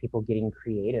 just people getting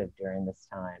creative during this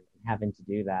time and having to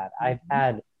do that. I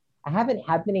haven't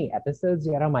had many episodes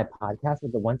yet on my podcast,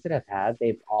 but the ones that I've had,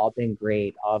 they've all been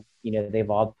great. They've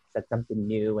all said something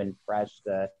new and fresh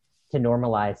to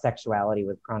normalize sexuality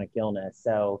with chronic illness.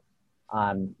 So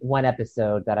one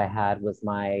episode that I had was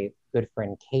my good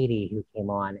friend Katie, who came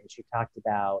on, and she talked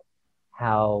about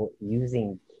how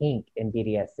using kink and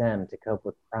BDSM to cope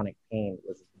with chronic pain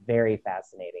was very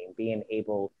fascinating. Being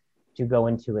able to go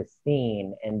into a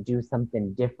scene and do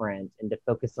something different and to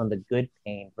focus on the good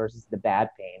pain versus the bad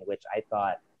pain, which I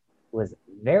thought was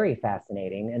very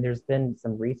fascinating. And there's been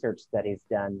some research studies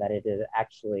done that it is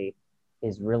actually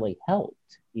is really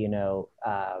helped,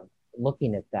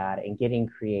 looking at that and getting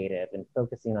creative and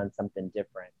focusing on something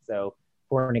different. So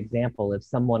for an example, if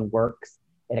someone works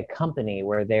at a company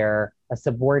where they're a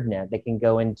subordinate, they can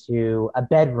go into a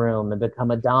bedroom and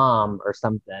become a dom or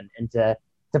something, and to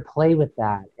play with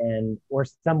that. Or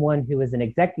someone who is an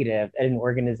executive at an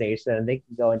organization, they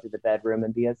can go into the bedroom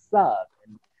and be a sub,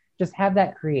 and just have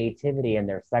that creativity in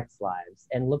their sex lives,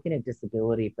 and looking at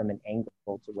disability from an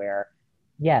angle to where,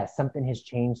 yes, something has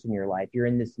changed in your life. You're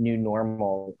in this new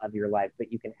normal of your life,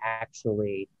 but you can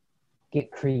actually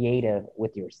get creative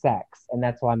with your sex. And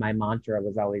that's why my mantra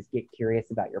was always get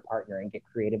curious about your partner and get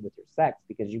creative with your sex,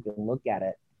 because you can look at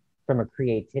it from a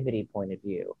creativity point of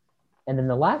view. And then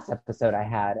the last episode I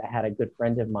had a good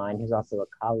friend of mine who's also a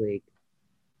colleague,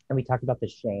 and we talked about the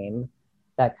shame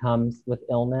that comes with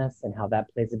illness and how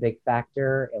that plays a big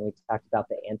factor. And we talked about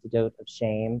the antidote of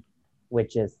shame,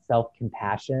 which is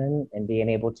self-compassion and being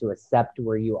able to accept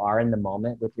where you are in the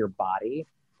moment with your body.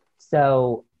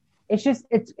 So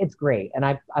it's great. And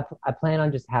I plan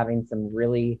on just having some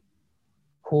really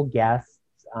cool guests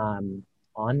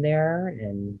on there,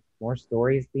 and more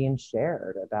stories being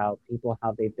shared about people,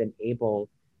 how they've been able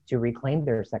to reclaim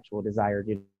their sexual desire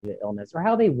due to illness, or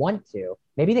how they want to.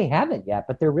 Maybe they haven't yet,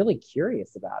 but they're really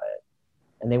curious about it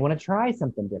and they want to try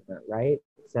something different, right?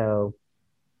 So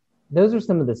those are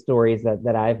some of the stories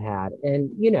that I've had.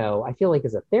 And, I feel like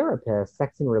as a therapist,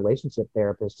 sex and relationship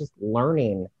therapist, just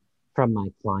learning from my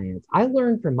clients. I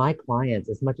learn from my clients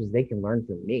as much as they can learn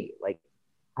from me. Like,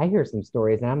 I hear some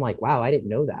stories and I'm like, wow, I didn't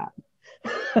know that.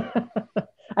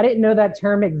 I didn't know that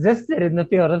term existed in the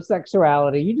field of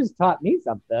sexuality. You just taught me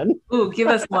something. Ooh, give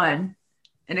us an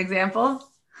example.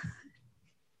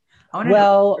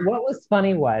 Well, what was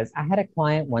funny was I had a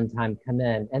client one time come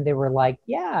in and they were like,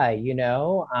 yeah,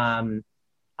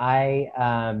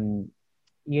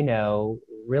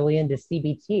 really into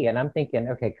CBT. And I'm thinking,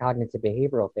 okay, cognitive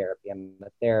behavioral therapy. I'm a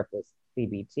therapist,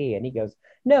 CBT. And he goes,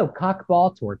 no, cock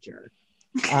ball torture.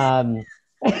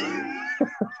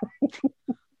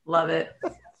 Love it.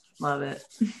 I'm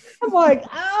like,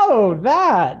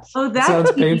 that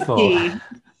sounds painful.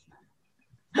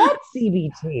 That's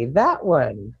CBT, that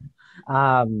one.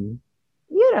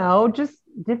 Just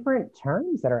different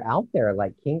terms that are out there,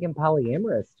 like kink and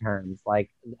polyamorous terms, like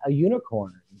a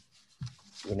unicorn,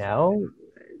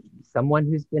 someone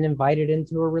who's been invited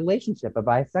into a relationship, a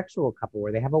bisexual couple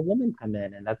where they have a woman come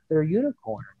in and that's their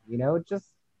unicorn, just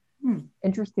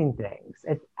interesting things.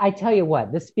 I tell you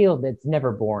what, this field, it's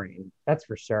never boring. That's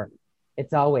for sure.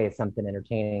 It's always something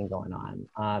entertaining going on.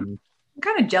 I'm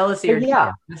kind of jealous of your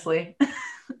job, honestly.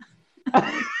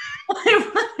 I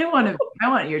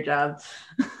want your job.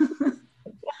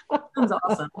 Sounds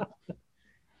awesome.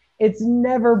 It's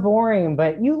never boring,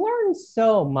 but you learn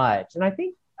so much. And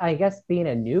I guess being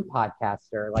a new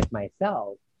podcaster like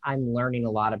myself, I'm learning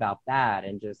a lot about that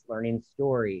and just learning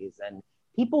stories. And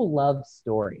people love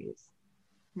stories.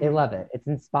 They love it. It's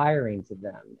inspiring to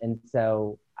them. And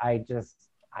so I just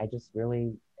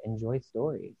really enjoy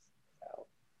stories. So,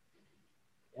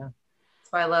 yeah.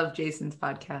 That's why I love Jason's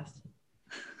podcast.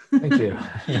 Thank you.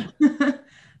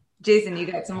 Jason, you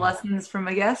got some lessons from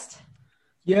a guest?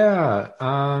 Yeah.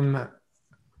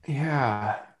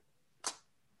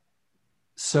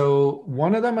 So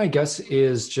one of them, I guess,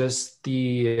 is just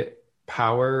the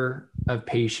power of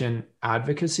patient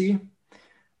advocacy.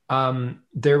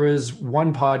 There was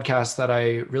one podcast that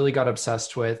I really got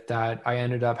obsessed with that I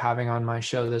ended up having on my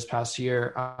show this past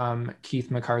year,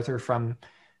 Keith MacArthur from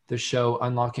the show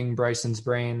Unlocking Bryson's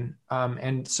Brain.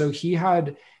 And so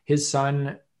his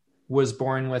son was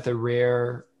born with a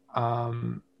rare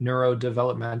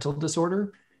neurodevelopmental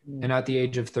disorder. And at the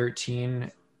age of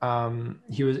 13,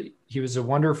 he was a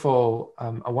wonderful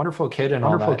kid and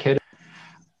wonderful kid.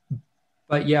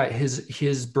 But yeah,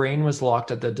 his brain was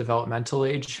locked at the developmental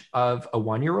age of a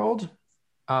 1-year-old.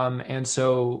 And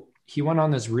so he went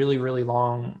on this really, really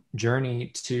long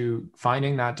journey to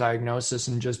finding that diagnosis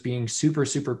and just being super,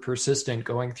 super persistent,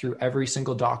 going through every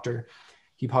single doctor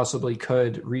he possibly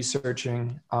could,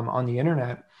 researching on the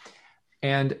internet,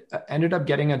 and ended up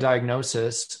getting a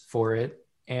diagnosis for it.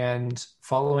 And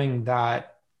following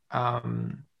that,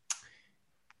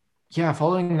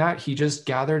 he just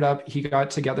he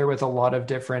got together with a lot of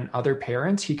different other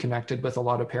parents. He connected with a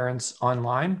lot of parents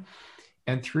online.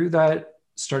 And through that,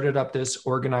 started up this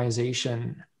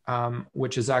organization,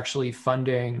 which is actually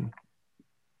funding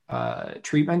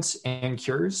treatments and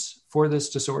cures for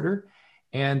this disorder.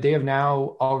 And they have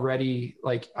now already,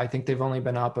 I think they've only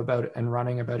been up and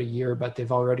running about a year, but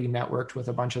they've already networked with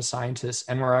a bunch of scientists.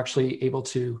 And we're actually able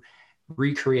to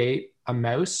recreate a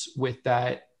mouse with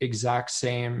that exact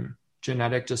same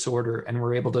genetic disorder, and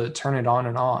we're able to turn it on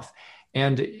and off.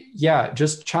 And yeah,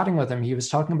 just chatting with him, he was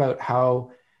talking about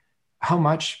how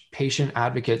much patient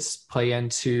advocates play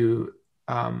into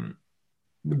how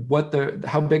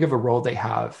big of a role they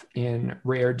have in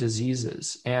rare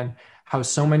diseases, and how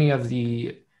so many of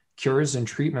the cures and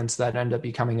treatments that end up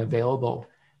becoming available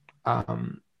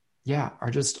are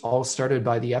just all started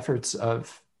by the efforts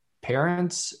of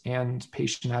parents and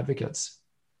patient advocates.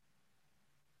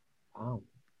 Wow.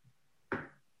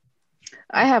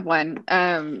 I have one.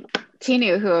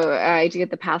 Tinu, who I do get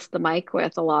to pass the mic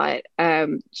with a lot,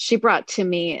 she brought to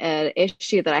me an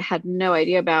issue that I had no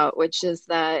idea about, which is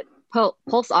that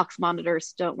pulse ox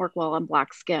monitors don't work well on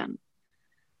Black skin,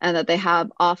 and that they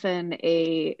have often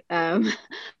a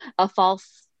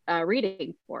false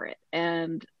reading for it.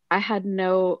 And I had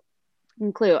no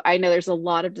clue. I know there's a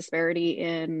lot of disparity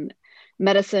in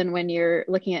medicine when you're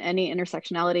looking at any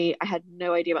intersectionality. I had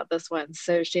no idea about this one.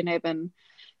 So she and I have been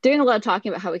doing a lot of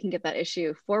talking about how we can get that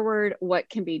issue forward, what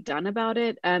can be done about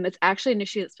it. It's actually an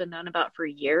issue that's been known about for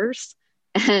years,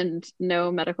 and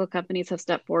no medical companies have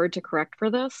stepped forward to correct for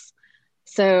this.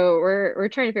 So we're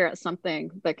trying to figure out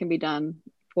something that can be done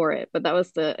for it. But that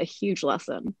was a huge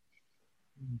lesson.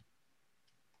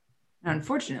 An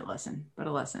unfortunate lesson, but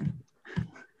a lesson.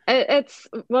 It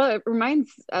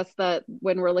reminds us that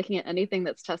when we're looking at anything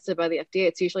that's tested by the FDA,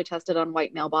 it's usually tested on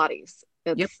white male bodies.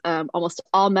 It's almost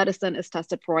all medicine is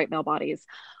tested for white male bodies.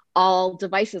 All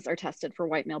devices are tested for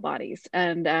white male bodies.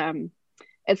 And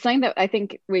it's something that I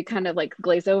think we kind of like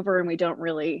glaze over and we don't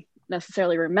really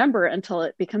necessarily remember until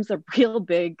it becomes a real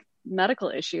big medical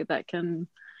issue that can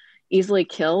easily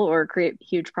kill or create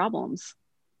huge problems.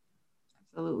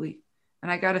 Absolutely. And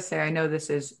I got to say, I know this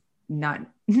is not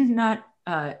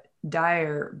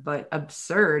dire, but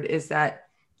absurd, is that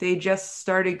they just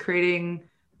started creating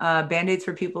Band-Aids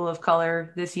for people of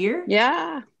color this year.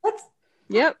 Yeah. That's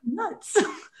nuts.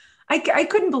 I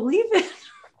couldn't believe it.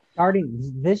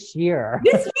 Starting this year.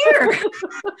 This year.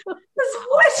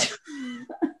 What?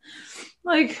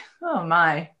 Like, oh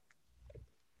my.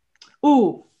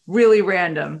 Ooh, really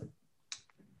random.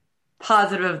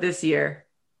 Positive of this year.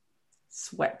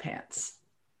 Sweatpants.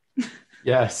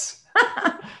 Yes.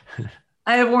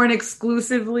 I have worn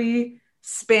exclusively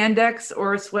spandex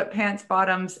or sweatpants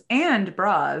bottoms and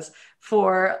bras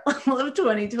for all of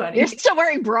 2020. You're still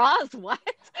wearing bras? What?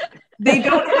 They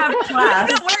don't have class.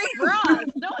 You're wearing bras.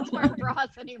 No one's wearing bras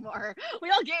anymore. We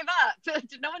all gave up.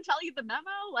 Did no one tell you the memo?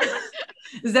 Like...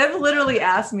 Zev literally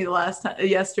asked me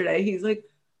yesterday. He's like,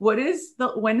 when is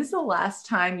the last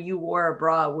time you wore a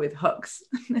bra with hooks?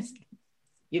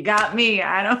 You got me.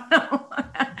 I don't know.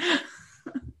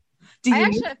 I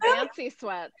actually have fancy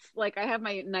sweats. Like I have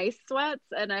my nice sweats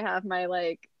and I have my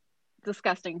like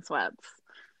disgusting sweats.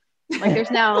 Like there's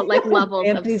now like levels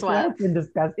fancy of sweats and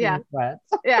disgusting sweats.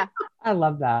 Yeah. I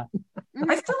love that.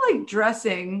 I still like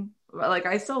dressing. Like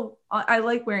I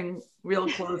like wearing real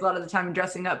clothes a lot of the time and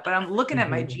dressing up, but I'm looking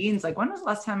at my jeans. Like, when was the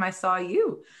last time I saw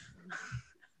you?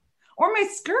 Or my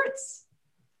skirts.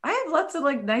 I have lots of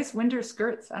like nice winter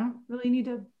skirts. I don't really need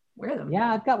to wear them.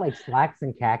 Yeah, I've got like slacks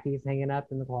and khakis hanging up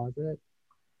in the closet.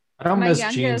 I don't miss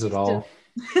jeans at all.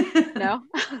 No.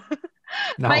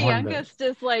 My youngest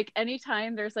is like,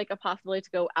 anytime there's like a possibility to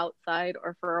go outside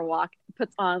or for a walk,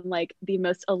 puts on like the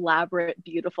most elaborate,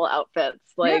 beautiful outfits.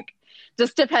 Like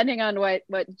just depending on what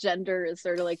gender is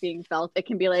sort of like being felt. It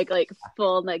can be like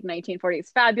full like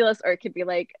 1940s fabulous, or it could be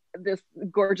like this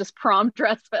gorgeous prom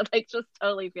dress, but like just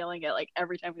totally feeling it like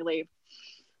every time we leave.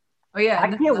 Oh yeah, I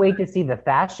can't wait to see the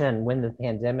fashion when the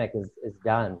pandemic is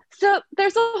done. So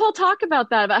there's a whole talk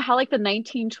about that, about how like the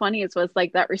 1920s was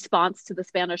like that response to the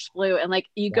Spanish flu, and like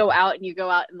you go out in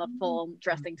the full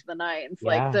dressing to the nines.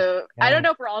 Like, so I don't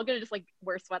know if we're all gonna just like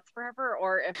wear sweats forever,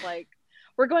 or if like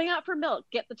we're going out for milk,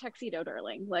 get the tuxedo,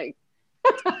 darling. Like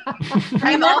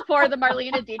I'm all for the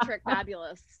Marlene Dietrich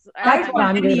fabulous. That's what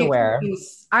I'm going to wear.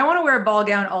 I want to wear a ball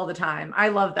gown all the time. I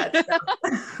love that stuff.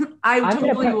 I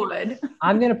totally would.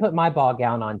 I'm going to put my ball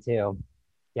gown on too.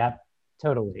 Yep,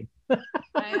 totally. I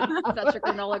am such a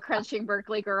granola crunching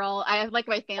Berkeley girl. I have like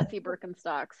my fancy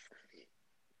Birkenstocks.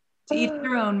 To each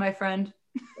their own, my friend.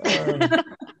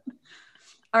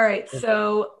 All right,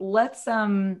 so let's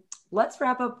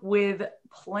wrap up with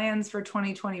plans for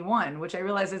 2021, which I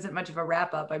realize isn't much of a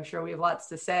wrap up. I'm sure we have lots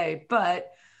to say, but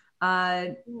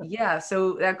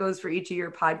so that goes for each of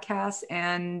your podcasts.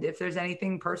 And if there's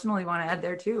anything personal you want to add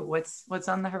there too, what's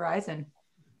on the horizon?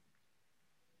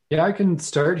 Yeah, I can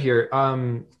start here.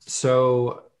 I've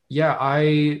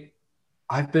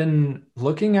been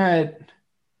looking at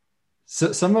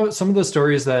So some of the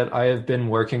stories that I have been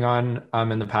working on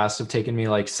in the past have taken me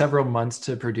like several months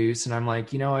to produce, and I'm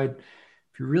like, it'd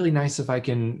be really nice if I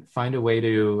can find a way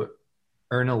to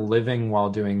earn a living while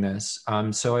doing this.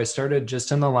 So I started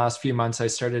just in the last few months, I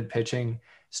started pitching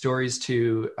stories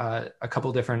to a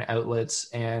couple different outlets,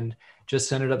 and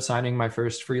just ended up signing my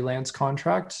first freelance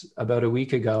contract about a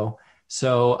week ago.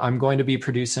 So I'm going to be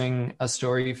producing a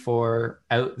story for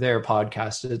Out There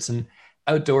podcast. It's an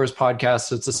outdoors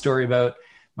podcast. It's a story about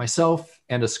myself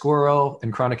and a squirrel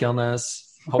and chronic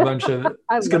illness, a whole bunch of,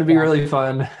 it's going to be really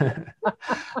fun.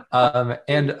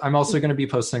 And I'm also going to be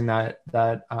posting that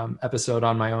episode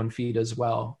on my own feed as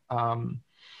well.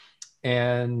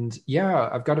 And yeah,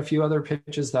 I've got a few other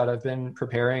pitches that I've been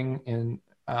preparing. In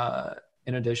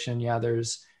addition,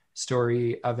 there's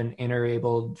story of an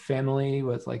inner-abled family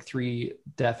with like 3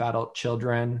 deaf adult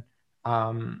children,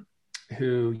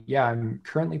 who, I'm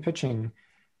currently pitching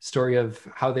story of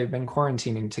how they've been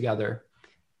quarantining together.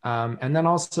 And then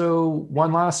also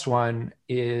one last one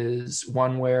is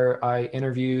one where I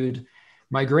interviewed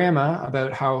my grandma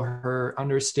about how her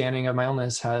understanding of my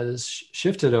illness has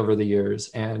shifted over the years,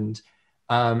 and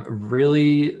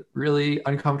really, really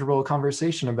uncomfortable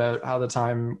conversation about how the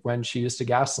time when she used to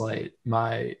gaslight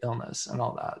my illness and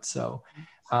all that. So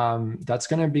that's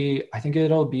going to be, I think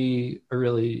it'll be a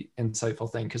really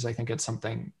insightful thing, because I think it's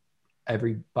something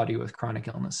everybody with chronic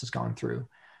illness has gone through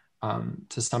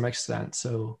to some extent.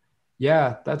 So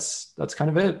that's kind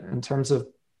of it in terms of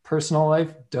personal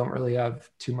life. Don't really have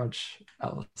too much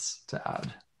else to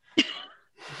add.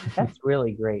 That's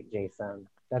really great, Jason.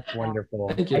 That's wonderful.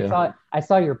 Thank you. I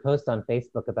saw your post on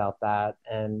Facebook about that,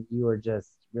 and you were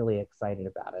just really excited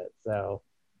about it. So,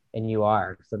 and you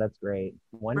are. So that's great.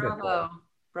 Wonderful.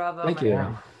 Bravo. Thank you.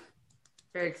 God.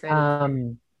 Very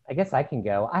excited. I guess I can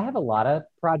go. I have a lot of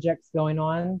projects going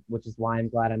on, which is why I'm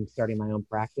glad I'm starting my own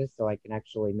practice, so I can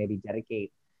actually maybe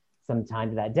dedicate some time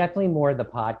to that. Definitely more of the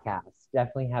podcast.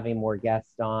 Definitely having more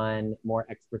guests on, more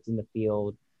experts in the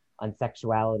field on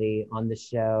sexuality on the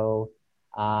show.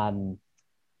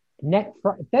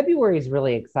 February is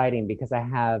really exciting because I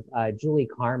have Julie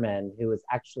Carmen, who's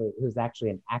actually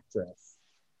an actress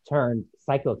turned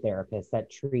psychotherapist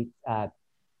that treats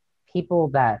people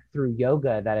that through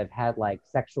yoga that have had like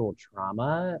sexual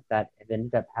trauma, that have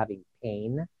ended up having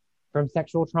pain from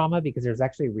sexual trauma, because there's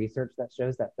actually research that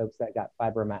shows that folks that got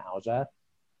fibromyalgia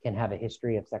can have a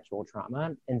history of sexual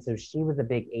trauma. And so she was a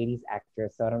big 80s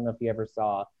actress. So I don't know if you ever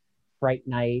saw Fright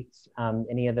Night,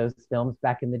 any of those films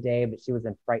back in the day, but she was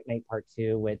in Fright Night Part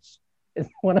 2, which is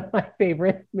one of my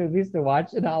favorite movies to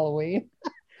watch in Halloween,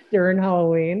 during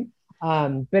Halloween.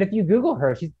 But if you Google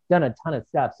her, she's done a ton of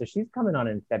stuff. So she's coming on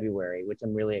in February, which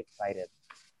I'm really excited.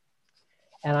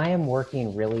 And I am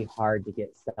working really hard to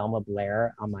get Selma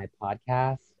Blair on my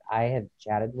podcast. I have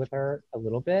chatted with her a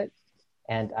little bit,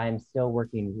 and I'm still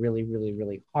working really, really,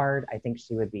 really hard. I think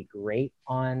she would be great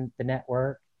on the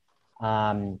network.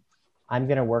 I'm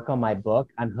going to work on my book.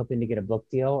 I'm hoping to get a book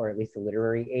deal, or at least a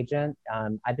literary agent.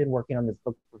 I've been working on this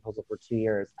book proposal for 2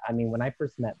 years. I mean, when I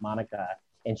first met Monica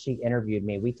and she interviewed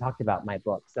me, we talked about my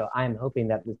book. So I'm hoping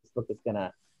that this book is going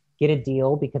to get a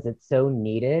deal, because it's so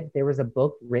needed. There was a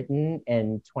book written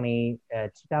in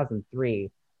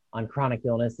 2003 on chronic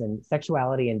illness and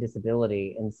sexuality and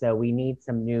disability. And so we need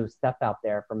some new stuff out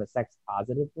there from a sex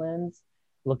positive lens,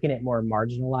 looking at more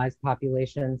marginalized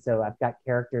populations. So I've got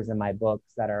characters in my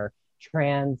books that are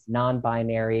trans,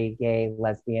 non-binary, gay,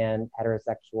 lesbian,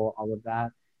 heterosexual, all of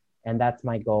that. And that's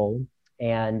my goal.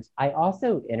 And I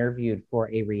also interviewed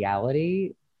for a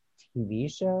reality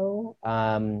TV show.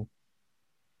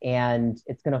 And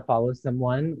it's going to follow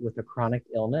someone with a chronic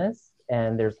illness.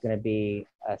 And there's going to be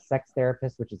a sex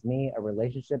therapist, which is me, a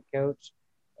relationship coach.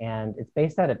 And it's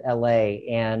based out of LA.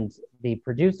 And the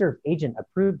producer agent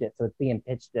approved it. So it's being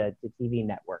pitched to TV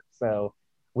network. So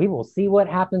we will see what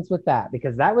happens with that,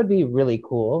 because that would be really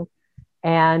cool.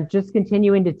 And just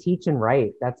continuing to teach and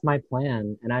write. That's my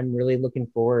plan. And I'm really looking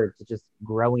forward to just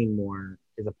growing more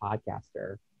as a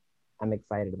podcaster. I'm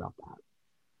excited about that.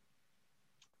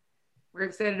 We're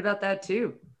excited about that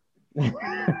too.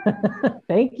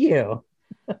 Thank you.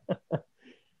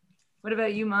 What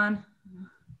about you, Mon?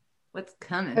 What's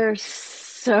coming? There's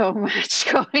so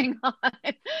much going on.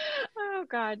 Oh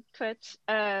God, Twitch.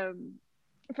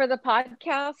 For the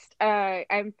podcast,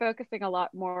 I'm focusing a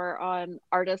lot more on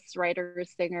artists, writers,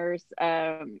 singers,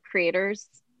 creators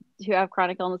who have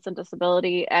chronic illness and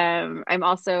disability. I'm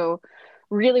also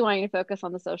really wanting to focus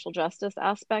on the social justice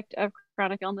aspect of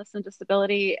chronic illness and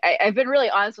disability. I've been really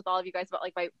honest with all of you guys about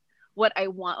like what I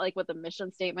want, like what the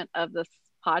mission statement of this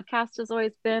podcast has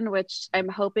always been, which I'm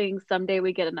hoping someday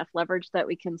we get enough leverage that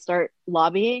we can start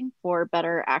lobbying for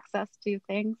better access to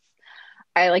things.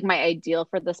 I like my ideal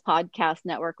for this podcast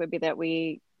network would be that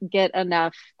we get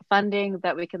enough funding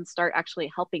that we can start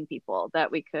actually helping people,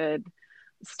 that we could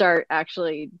start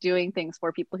actually doing things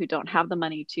for people who don't have the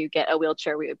money to get a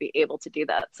wheelchair. We would be able to do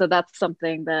that. So that's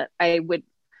something that I would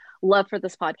love for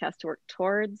this podcast to work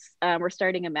towards. We're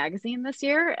starting a magazine this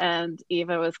year, and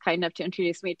Eva was kind enough to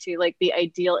introduce me to like the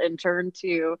ideal intern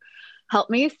to help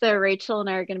me. So Rachel and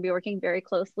I are going to be working very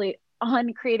closely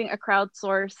on creating a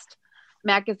crowdsourced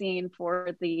magazine for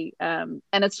the and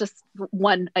it's just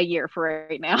one a year for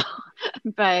right now,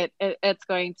 but it's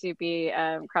going to be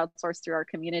crowdsourced through our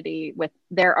community with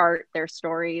their art, their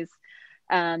stories,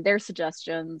 their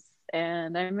suggestions.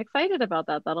 And I'm excited about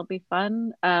that. That'll be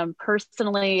fun.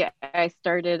 Personally, I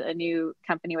started a new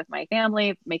company with my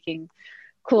family making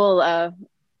cool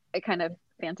kind of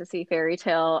fantasy fairy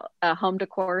tale home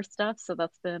decor stuff. So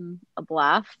that's been a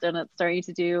blast, and it's starting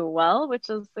to do well, which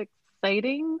is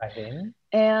exciting.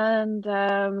 And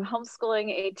homeschooling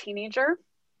a teenager,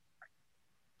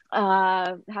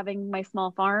 having my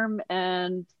small farm,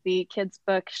 and the kids'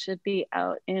 book should be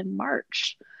out in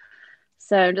March.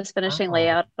 So I'm just finishing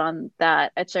layout on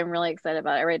that, which I'm really excited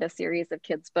about. I write a series of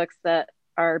kids' books that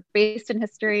are based in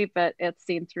history, but it's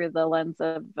seen through the lens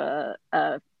of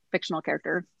a fictional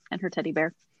character and her teddy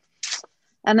bear.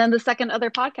 And then the second other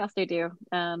podcast I do,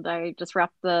 and I just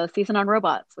wrapped the season on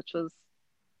robots, which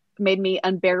made me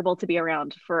unbearable to be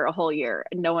around for a whole year.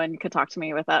 No one could talk to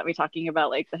me without me talking about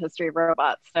like the history of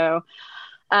robots. So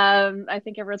I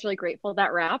think everyone's really grateful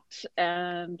that wrapped,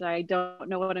 and I don't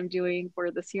know what I'm doing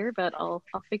for this year, but I'll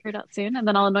figure it out soon, and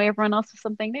then I'll annoy everyone else with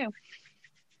something new.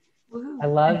 I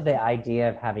love the idea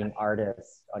of having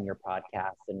artists on your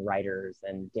podcast and writers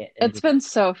and it's been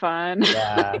so fun.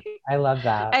 Yeah, I love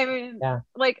that. I mean,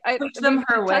 like I push them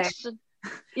her way.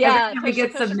 Yeah, we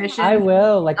get submissions. I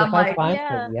will. Like, if I find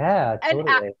them, totally.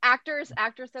 And actor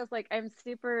says like I'm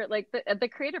super like the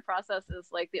creative process is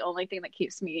like the only thing that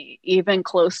keeps me even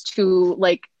close to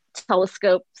like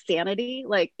telescope sanity.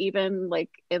 Like even like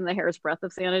in the hair's breadth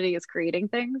of sanity is creating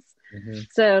things. Mm-hmm.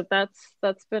 So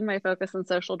that's been my focus in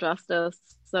social justice.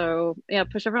 So yeah,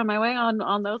 push everyone my way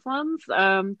on those ones.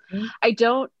 Mm-hmm. I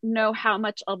don't know how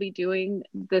much I'll be doing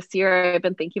this year. I've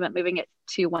been thinking about moving it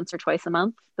to once or twice a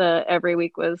month. The every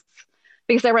week was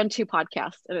because I run 2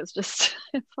 podcasts, and it's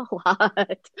a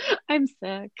lot. I'm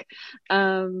sick.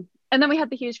 And then we had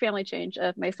the huge family change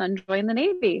of my son joined the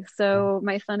Navy. So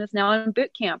my son is now in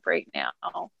boot camp right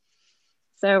now.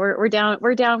 So we're down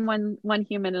one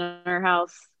human in our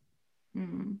house.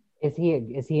 Mm. Is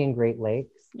he in Great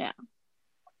Lakes? Yeah.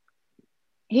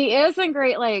 He is in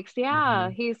Great Lakes. Yeah.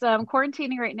 Mm-hmm. He's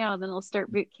quarantining right now, and then he'll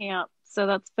start boot camp. So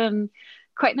that's been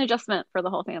quite an adjustment for the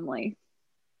whole family.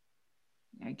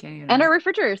 I can't even. And our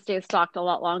refrigerator stays stocked a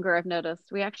lot longer, I've noticed.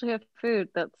 We actually have food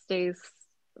that stays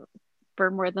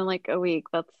for more than like a week.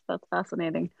 That's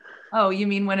fascinating. Oh, you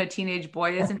mean when a teenage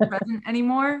boy isn't present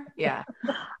anymore? Yeah.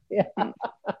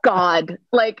 God,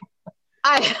 like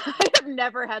I have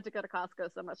never had to go to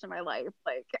Costco so much in my life.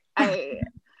 Like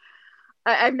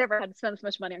I've never had to spend so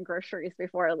much money on groceries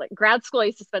before. Like grad school, I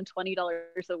used to spend $20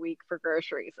 a week for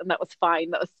groceries, and that was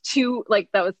fine. That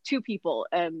was two people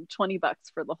and $20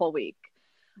 for the whole week.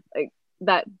 Like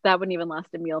that wouldn't even last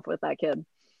a meal with that kid.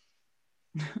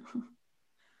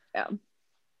 Yeah.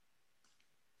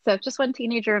 So just one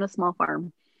teenager and a small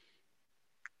farm.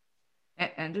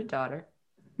 And a daughter.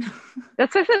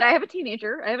 That's what I said. I have a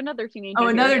teenager. I have another teenager. Oh,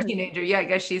 another teenager. Yeah, I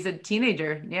guess she's a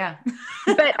teenager. Yeah.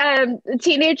 But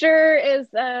teenager is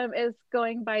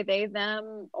going by they,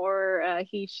 them, or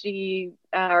he, she,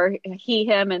 or he,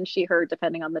 him, and she, her,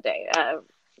 depending on the day.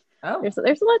 There's a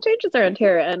lot of changes around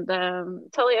here, and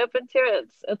totally open to it.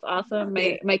 It's awesome.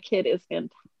 My kid is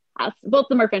fantastic. Both of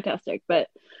them are fantastic, but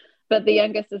the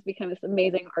youngest has become this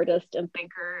amazing artist and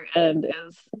thinker, and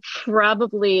is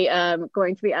probably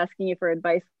going to be asking you for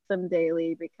advice someday,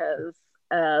 Lee, because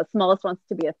smallest wants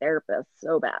to be a therapist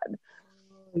so bad.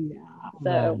 Oh, yeah.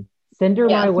 So send her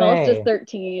my way. Smallest is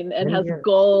 13 and has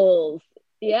goals.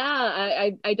 Yeah,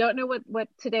 I don't know what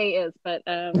today is, but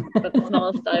the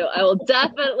smallest I will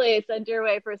definitely send your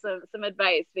way for some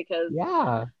advice, because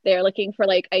they're looking for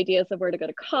like ideas of where to go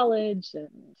to college and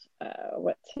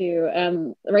what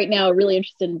to right now really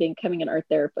interested in becoming an art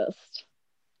therapist.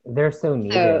 They're so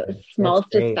needed. So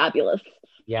smallest is fabulous.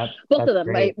 Yep. Both of them.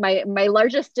 Great. My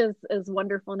largest is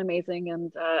wonderful and amazing,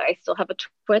 and I still have a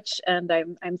Twitch, and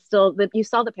I'm still you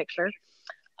saw the picture.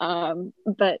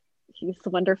 But he's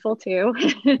wonderful too.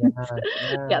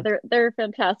 Yeah, they're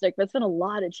fantastic. But it's been a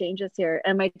lot of changes here,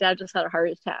 and my dad just had a heart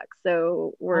attack,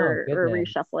 so we're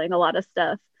reshuffling a lot of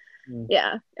stuff.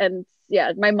 Yeah, and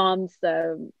yeah, my mom's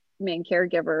the main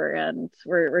caregiver, and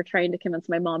we're trying to convince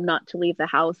my mom not to leave the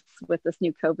house with this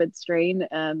new COVID strain,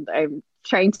 and I'm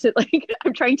trying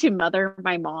to mother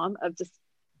my mom of just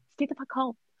stay the fuck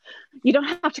home. You don't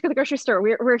have to go to the grocery store.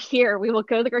 We're here. We will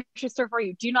go to the grocery store for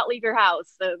you. Do not leave your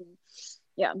house.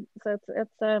 Yeah. So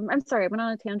it's I'm sorry, I went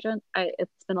on a tangent.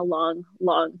 It's been a long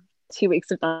 2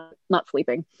 weeks of not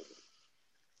sleeping.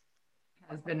 It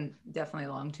has been definitely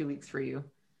a long 2 weeks for you.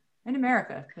 In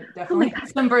America, definitely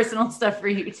some personal stuff for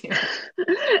you too.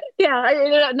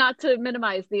 Yeah, not to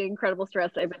minimize the incredible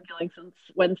stress I've been feeling since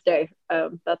Wednesday.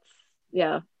 That's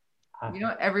yeah.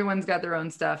 Everyone's got their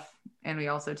own stuff, and we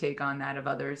also take on that of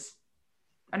others.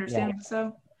 Understandable.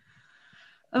 So,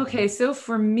 okay, so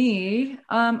for me,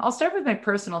 I'll start with my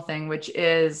personal thing, which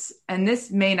is, and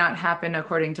this may not happen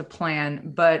according to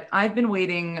plan, but I've been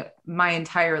waiting my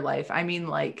entire life. I mean,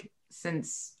 like,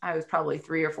 since I was probably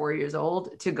 3 or 4 years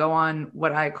old to go on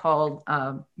what I called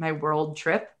my world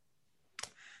trip.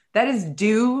 That is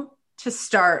due to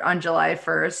start on July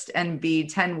 1st and be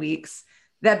 10 weeks.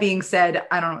 That being said,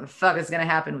 I don't know what the fuck is going to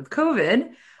happen with COVID.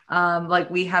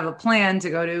 We have a plan to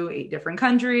go to 8 different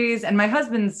countries, and my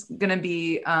husband's going to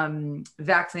be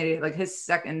vaccinated. Like, his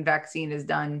second vaccine is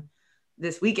done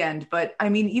this weekend. But I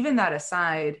mean, even that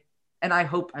aside, and I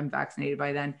hope I'm vaccinated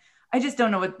by then, I just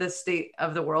don't know what the state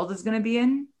of the world is going to be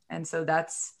in. And so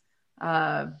that's,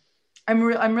 I'm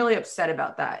really upset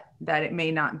about that it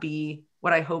may not be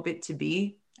what I hope it to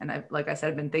be. And like I said,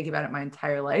 I've been thinking about it my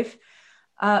entire life.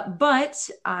 But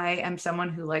I am someone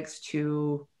who likes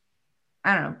to,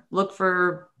 I don't know, look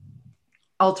for,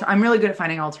 I'm really good at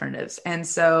finding alternatives. And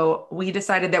so we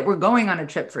decided that we're going on a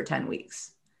trip for 10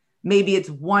 weeks. Maybe it's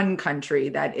one country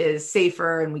that is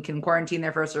safer and we can quarantine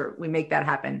there first, or we make that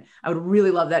happen. I would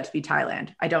really love that to be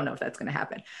Thailand. I don't know if that's going to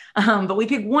happen. But we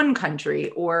pick one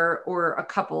country or a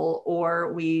couple,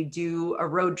 or we do a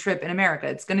road trip in America.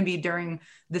 It's going to be during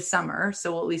the summer,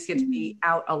 so we'll at least get to be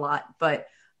out a lot. But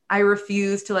I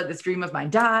refuse to let this dream of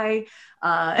mine die.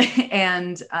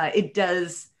 And it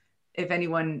does, if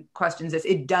anyone questions this,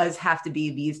 it does have to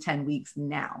be these 10 weeks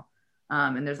now.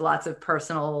 And there's lots of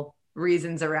personal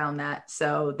reasons around that.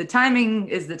 So the timing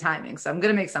is the timing. So I'm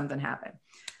going to make something happen.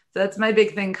 So that's my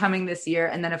big thing coming this year.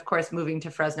 And then of course, moving to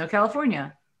Fresno,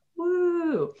 California.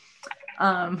 Woo.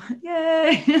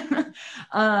 Yay.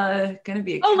 Gonna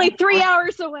be only 3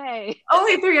 hours away.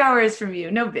 Only 3 hours from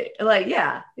you. No big,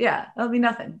 yeah. That'll be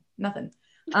nothing.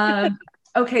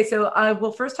 Okay. So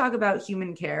we'll first talk about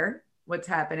human care, what's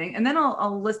happening. And then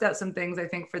I'll list out some things I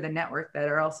think for the network that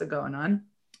are also going on.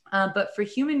 But for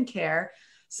human care,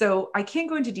 so I can't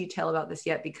go into detail about this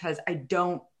yet because I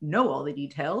don't know all the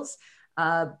details,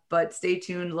 but stay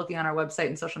tuned looking on our website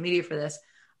and social media for this.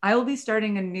 I will be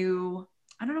starting a new,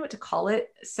 I don't know what to call it,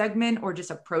 segment or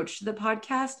just approach to the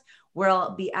podcast where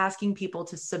I'll be asking people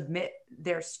to submit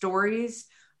their stories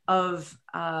of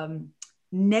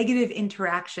negative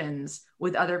interactions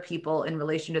with other people in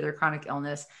relation to their chronic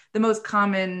illness, the most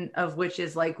common of which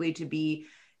is likely to be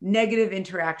negative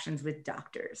interactions with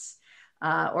doctors.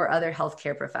 Or other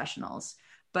healthcare professionals.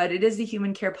 But it is the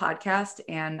Human Care Podcast,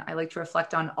 and I like to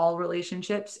reflect on all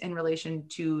relationships in relation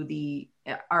to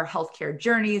our healthcare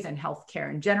journeys and healthcare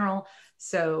in general.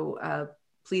 So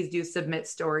please do submit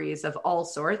stories of all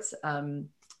sorts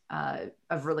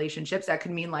of relationships. That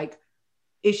could mean like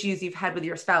issues you've had with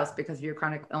your spouse because of your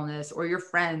chronic illness, or your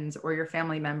friends, or your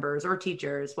family members, or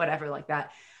teachers, whatever like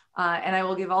that. And I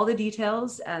will give all the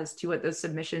details as to what those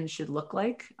submissions should look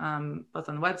like, both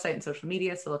on the website and social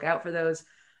media. So look out for those.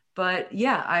 But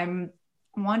yeah, I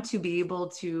want to be able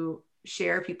to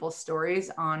share people's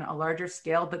stories on a larger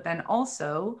scale, but then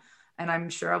also, and I'm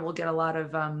sure I will get a lot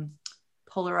of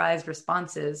polarized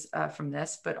responses from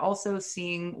this, but also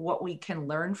seeing what we can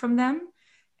learn from them.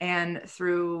 And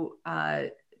through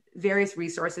various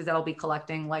resources that I'll be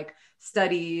collecting, like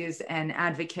studies and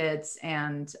advocates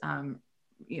and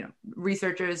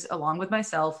researchers along with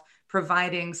myself,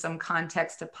 providing some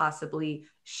context to possibly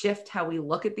shift how we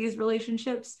look at these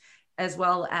relationships, as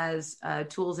well as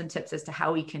tools and tips as to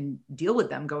how we can deal with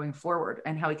them going forward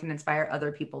and how we can inspire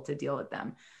other people to deal with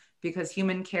them. Because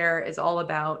human care is all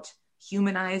about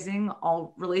humanizing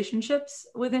all relationships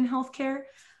within healthcare.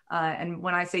 And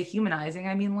when I say humanizing,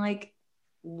 I mean like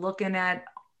looking at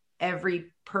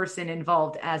every person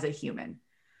involved as a human.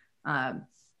 So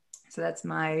that's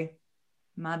my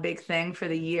big thing for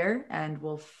the year, and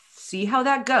we'll see how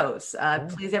that goes.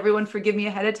 Please, everyone, forgive me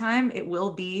ahead of time. It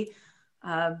will be,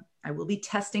 I will be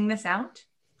testing this out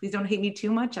Please don't hate me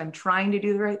too much. I'm trying to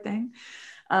do the right thing.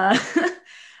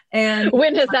 And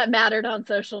when has that mattered on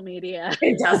social media?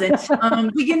 It doesn't.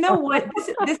 But you know what? This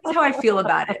is how I feel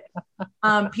about it.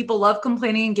 People love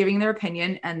complaining and giving their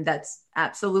opinion, and that's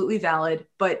absolutely valid.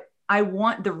 But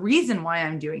the reason why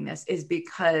I'm doing this is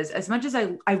because as much as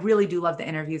I really do love the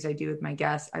interviews I do with my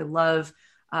guests, I love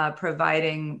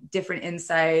providing different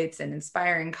insights and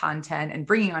inspiring content and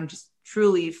bringing on just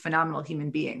truly phenomenal human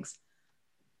beings.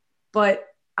 But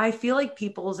I feel like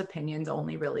people's opinions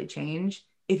only really change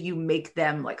if you make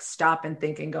them like stop and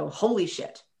think and go, holy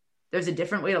shit, there's a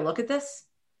different way to look at this.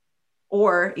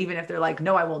 Or even if they're like,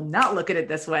 no, I will not look at it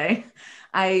this way.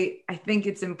 I think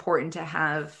it's important to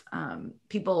have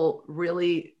people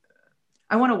really,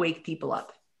 I want to wake people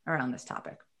up around this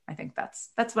topic. I think that's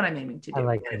what I'm aiming to do.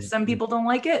 Like if some people don't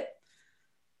like it,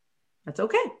 that's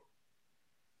okay.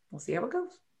 We'll see how it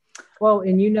goes. Well,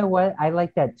 and you know what? I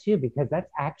like that too, because that's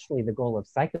actually the goal of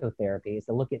psychotherapy, is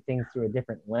to look at things through a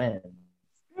different lens.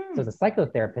 So as a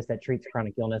psychotherapist that treats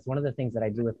chronic illness, one of the things that I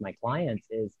do with my clients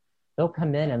is they'll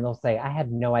come in and they'll say, I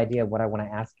have no idea what I want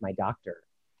to ask my doctor.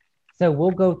 So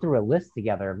we'll go through a list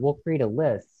together. We'll create a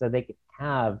list so they can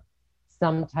have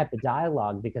some type of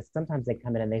dialogue, because sometimes they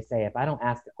come in and they say, if I don't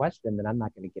ask the question, then I'm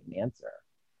not going to get an answer.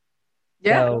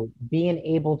 Yeah. So being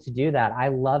able to do that, I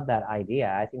love that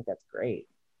idea. I think that's great.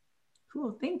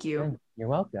 Cool. Thank you. You're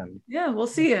welcome. Yeah, we'll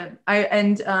see you.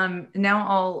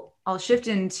 Now I'll shift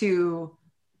into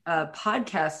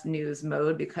podcast news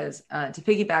mode, because to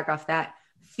piggyback off that,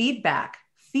 feedback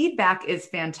is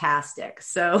fantastic.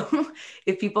 So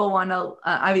if people want to,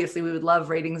 obviously we would love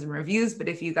ratings and reviews, but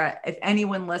if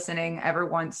anyone listening ever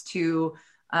wants to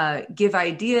give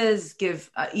ideas, give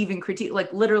even critique,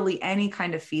 like literally any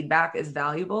kind of feedback is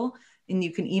valuable. And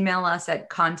you can email us at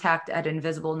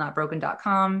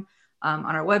contact@invisiblenotbroken.com, on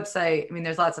our website. I mean,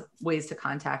 there's lots of ways to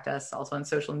contact us, also on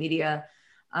social media.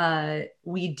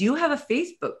 We do have a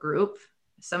Facebook group.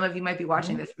 Some of you might be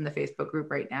watching this from the Facebook group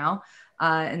right now.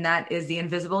 And that is the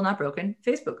Invisible Not Broken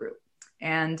Facebook group.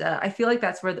 And I feel like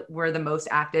that's where we're the most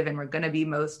active, and we're going to be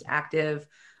most active.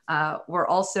 We're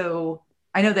also,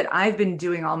 I know that I've been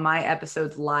doing all my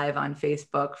episodes live on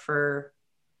Facebook for,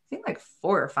 I think like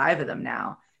 4 or 5 of them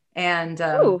now. And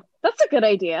that's a good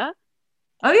idea.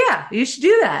 Oh yeah, you should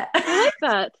do that. I like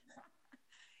that.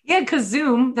 Yeah, because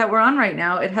Zoom that we're on right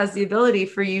now, it has the ability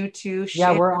for you to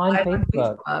share. Yeah, we're on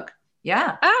Facebook.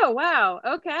 Yeah. Oh, wow.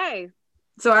 Okay.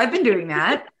 So I've been doing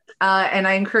that. And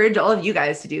I encourage all of you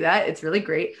guys to do that. It's really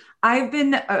great. I've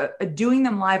been doing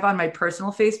them live on my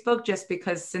personal Facebook, just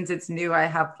because since it's new, I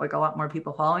have like a lot more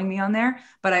people following me on there.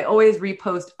 But I always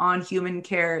repost on Human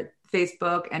Care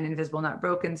Facebook and Invisible Not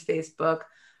Broken's Facebook.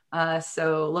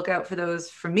 So look out for those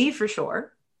from me for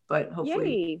sure, but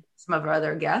hopefully some of our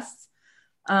other guests.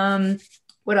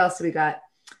 What else do we got?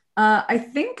 I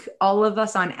think all of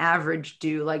us on average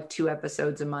do like 2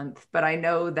 episodes a month, but I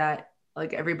know that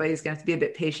like everybody's going to have to be a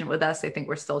bit patient with us. I think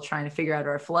we're still trying to figure out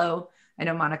our flow. I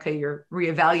know, Monica, you're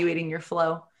reevaluating your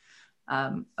flow.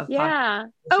 Yeah.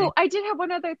 Oh, I did have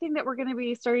one other thing that we're going to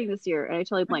be starting this year. And I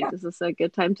totally blanked. Is this a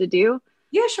good time to do?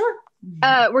 Yeah, sure.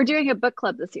 We're doing a book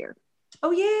club this year.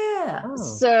 Oh, yeah. Oh.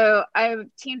 So I've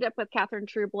teamed up with Catherine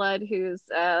Trueblood, who's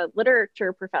a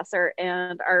literature professor.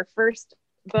 And our first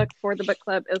book for the book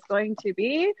club is going to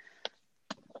be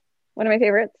one of my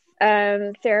favorites.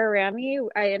 Sarah Rami.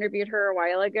 I interviewed her a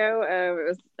while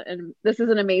ago. This is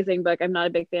an amazing book. I'm not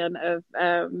a big fan of,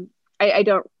 I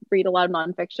don't read a lot of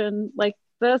nonfiction like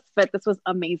this, but this was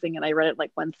amazing. And I read it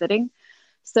like one sitting.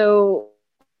 So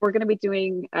we're going to be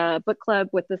doing a book club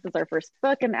with this as our first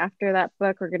book. And after that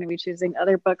book, we're going to be choosing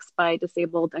other books by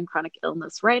disabled and chronic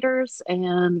illness writers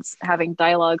and having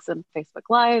dialogues and Facebook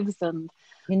Lives. And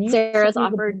Sarah's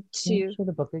offered to show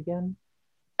the book again.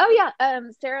 Oh yeah.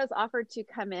 Sarah's offered to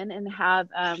come in and have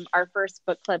our first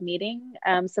book club meeting.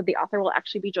 So the author will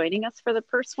actually be joining us for the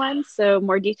first one. So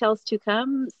more details to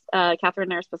come. Catherine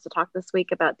and I are supposed to talk this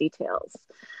week about details.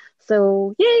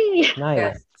 So yay. Nice.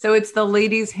 Yeah. So it's the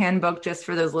ladies handbook, just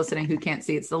for those listening who can't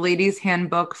see. It's the ladies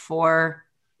handbook for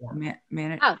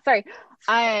Oh, sorry.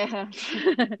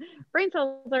 Brain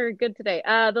cells are good today.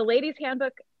 The ladies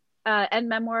handbook and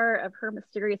memoir of her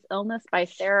mysterious illness by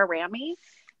Sarah Rami.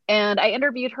 And I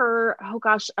interviewed her,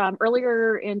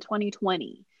 earlier in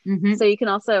 2020. Mm-hmm. So you can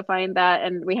also find that.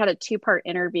 And we had a 2-part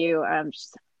interview.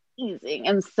 She's amazing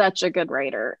and such a good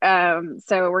writer.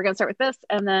 So we're going to start with this.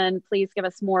 And then please give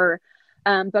us more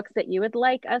books that you would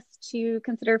like us to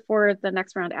consider for the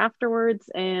next round afterwards.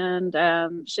 And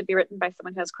should be written by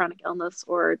someone who has chronic illness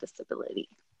or disability.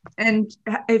 And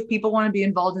if people want to be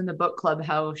involved in the book club,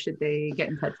 how should they get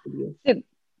in touch with you?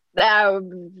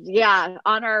 Yeah,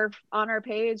 on our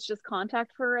page, just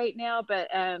contact her right now. But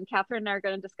Catherine and I are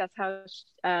going to discuss how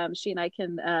she and I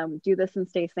can do this and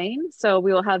stay sane. So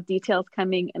we will have details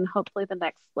coming, and hopefully the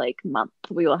next month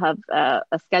we will have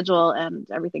a schedule and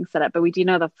everything set up. But we do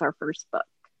know that's our first book.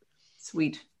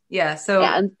 Sweet. Yeah. So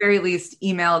at the very least,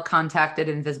 email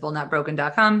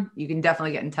contact@invisiblenotbroken.com. You can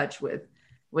definitely get in touch with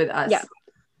us. Yeah.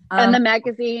 And the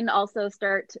magazine, also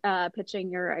start pitching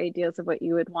your ideas of what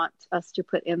you would want us to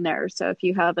put in there. So if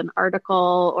you have an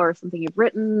article or something you've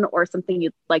written or something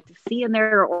you'd like to see in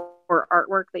there, or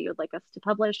artwork that you'd like us to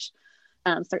publish,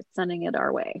 start sending it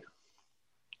our way.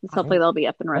 Hopefully they'll be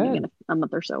up and running in a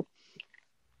month or so.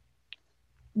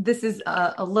 This is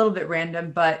a little bit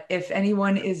random, but if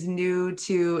anyone is new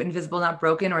to Invisible Not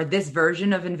Broken, or this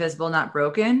version of Invisible Not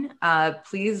Broken,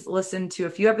 please listen to a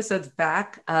few episodes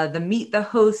back, the Meet the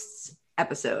Hosts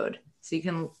episode. So you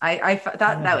can, I thought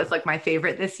that was my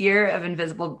favorite this year of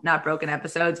Invisible Not Broken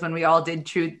episodes, when we all did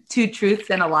two truths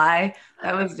and a lie.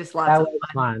 That was just lots of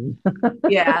fun.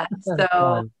 Yeah.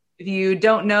 So if you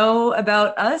don't know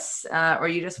about us, or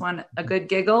you just want a good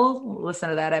giggle, listen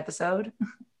to that episode.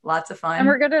 Lots of fun. And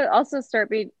we're going to also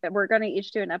we're going to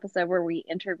each do an episode where we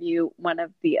interview one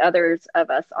of the others of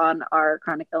us on our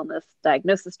chronic illness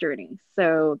diagnosis journey.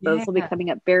 So those will be coming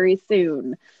up very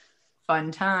soon. Fun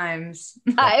times.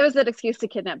 It was an excuse to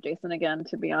kidnap Jason again,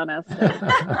 to be honest.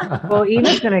 Well,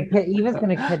 Eva's gonna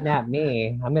kidnap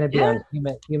me. I'm gonna be on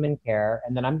human care,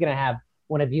 and then I'm gonna have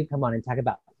one of you come on and talk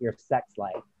about your sex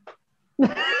life.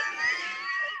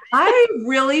 I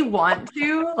really want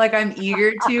to, I'm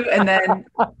eager to, and then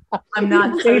I'm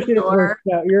not so sure.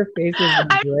 Your face is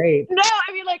great.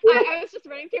 I was just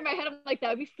running through my head. I'm like, that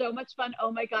would be so much fun. Oh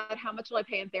my God, how much will I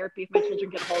pay in therapy if my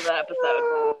children get a hold of that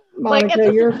episode? Monica,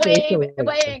 it's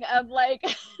weighing of I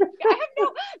have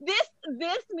no,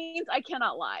 this means I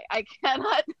cannot lie. I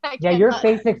cannot. Your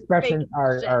face expressions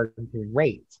are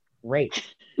great.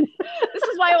 This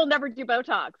is why I will never do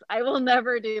Botox. I will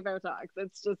never do Botox.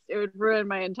 It's just, it would ruin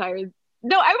my entire.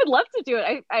 No, I would love to do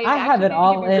it. I have it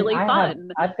all. Really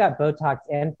fun. I've got Botox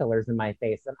and fillers in my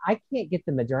face, and I can't get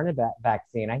the Moderna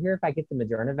vaccine. I hear if I get the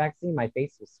Moderna vaccine, my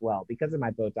face will swell because of my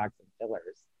Botox and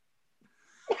fillers.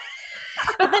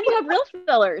 But then you have real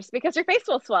fillers because your face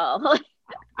will swell.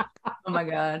 Oh my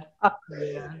God.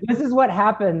 Yeah. This is what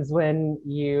happens when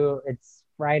it's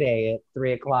Friday at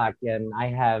 3:00 and I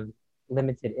have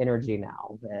limited energy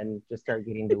now and just start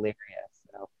getting delirious.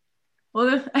 So.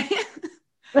 Well, I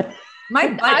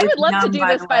would love to do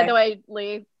this, by the way,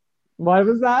 Lee. What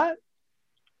was that?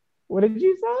 What did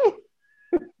you say?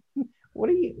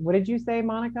 What did you say,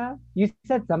 Monica? You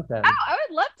said something. Oh, I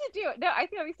would love to do it. No, I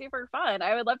think it'd be super fun.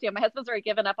 I would love to. My husband's already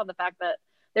given up on the fact that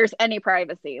there's any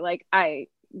privacy. I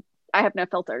have no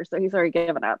filter, so he's already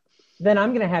given up. Then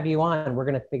I'm gonna have you on. We're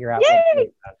gonna figure out.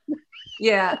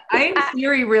 Yeah, I in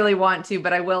theory really want to,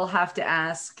 but I will have to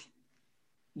ask.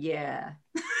 Yeah.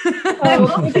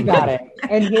 Think about it.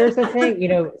 And here's the thing,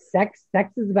 sex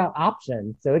is about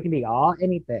options, so it can be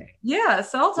anything. Yeah,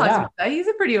 so I'll talk to him. He's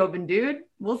a pretty open dude.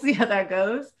 We'll see how that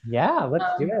goes. Yeah, let's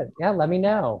do it. Yeah, let me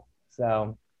know.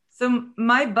 So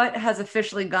my butt has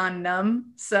officially gone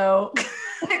numb, so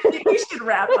I think we should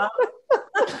wrap up.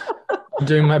 I'm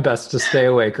doing my best to stay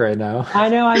awake right now. I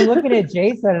know. I'm looking at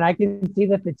Jason and I can see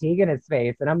the fatigue in his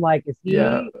face. And I'm like,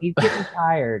 he's getting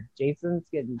tired. Jason's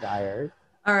getting tired.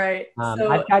 All right.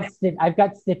 I've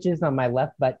got stitches on my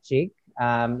left butt cheek,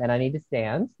 and I need to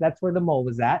stand. That's where the mole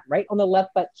was at, right on the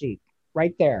left butt cheek,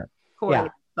 right there.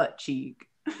 Butt cheek.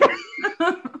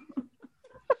 All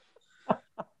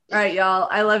right, y'all.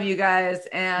 I love you guys,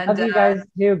 and love you guys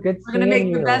too. Good. We're gonna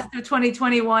make the best of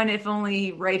 2021, if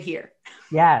only right here.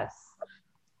 Yes.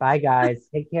 Bye, guys.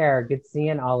 Take care. Good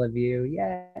seeing all of you.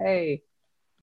 Yay.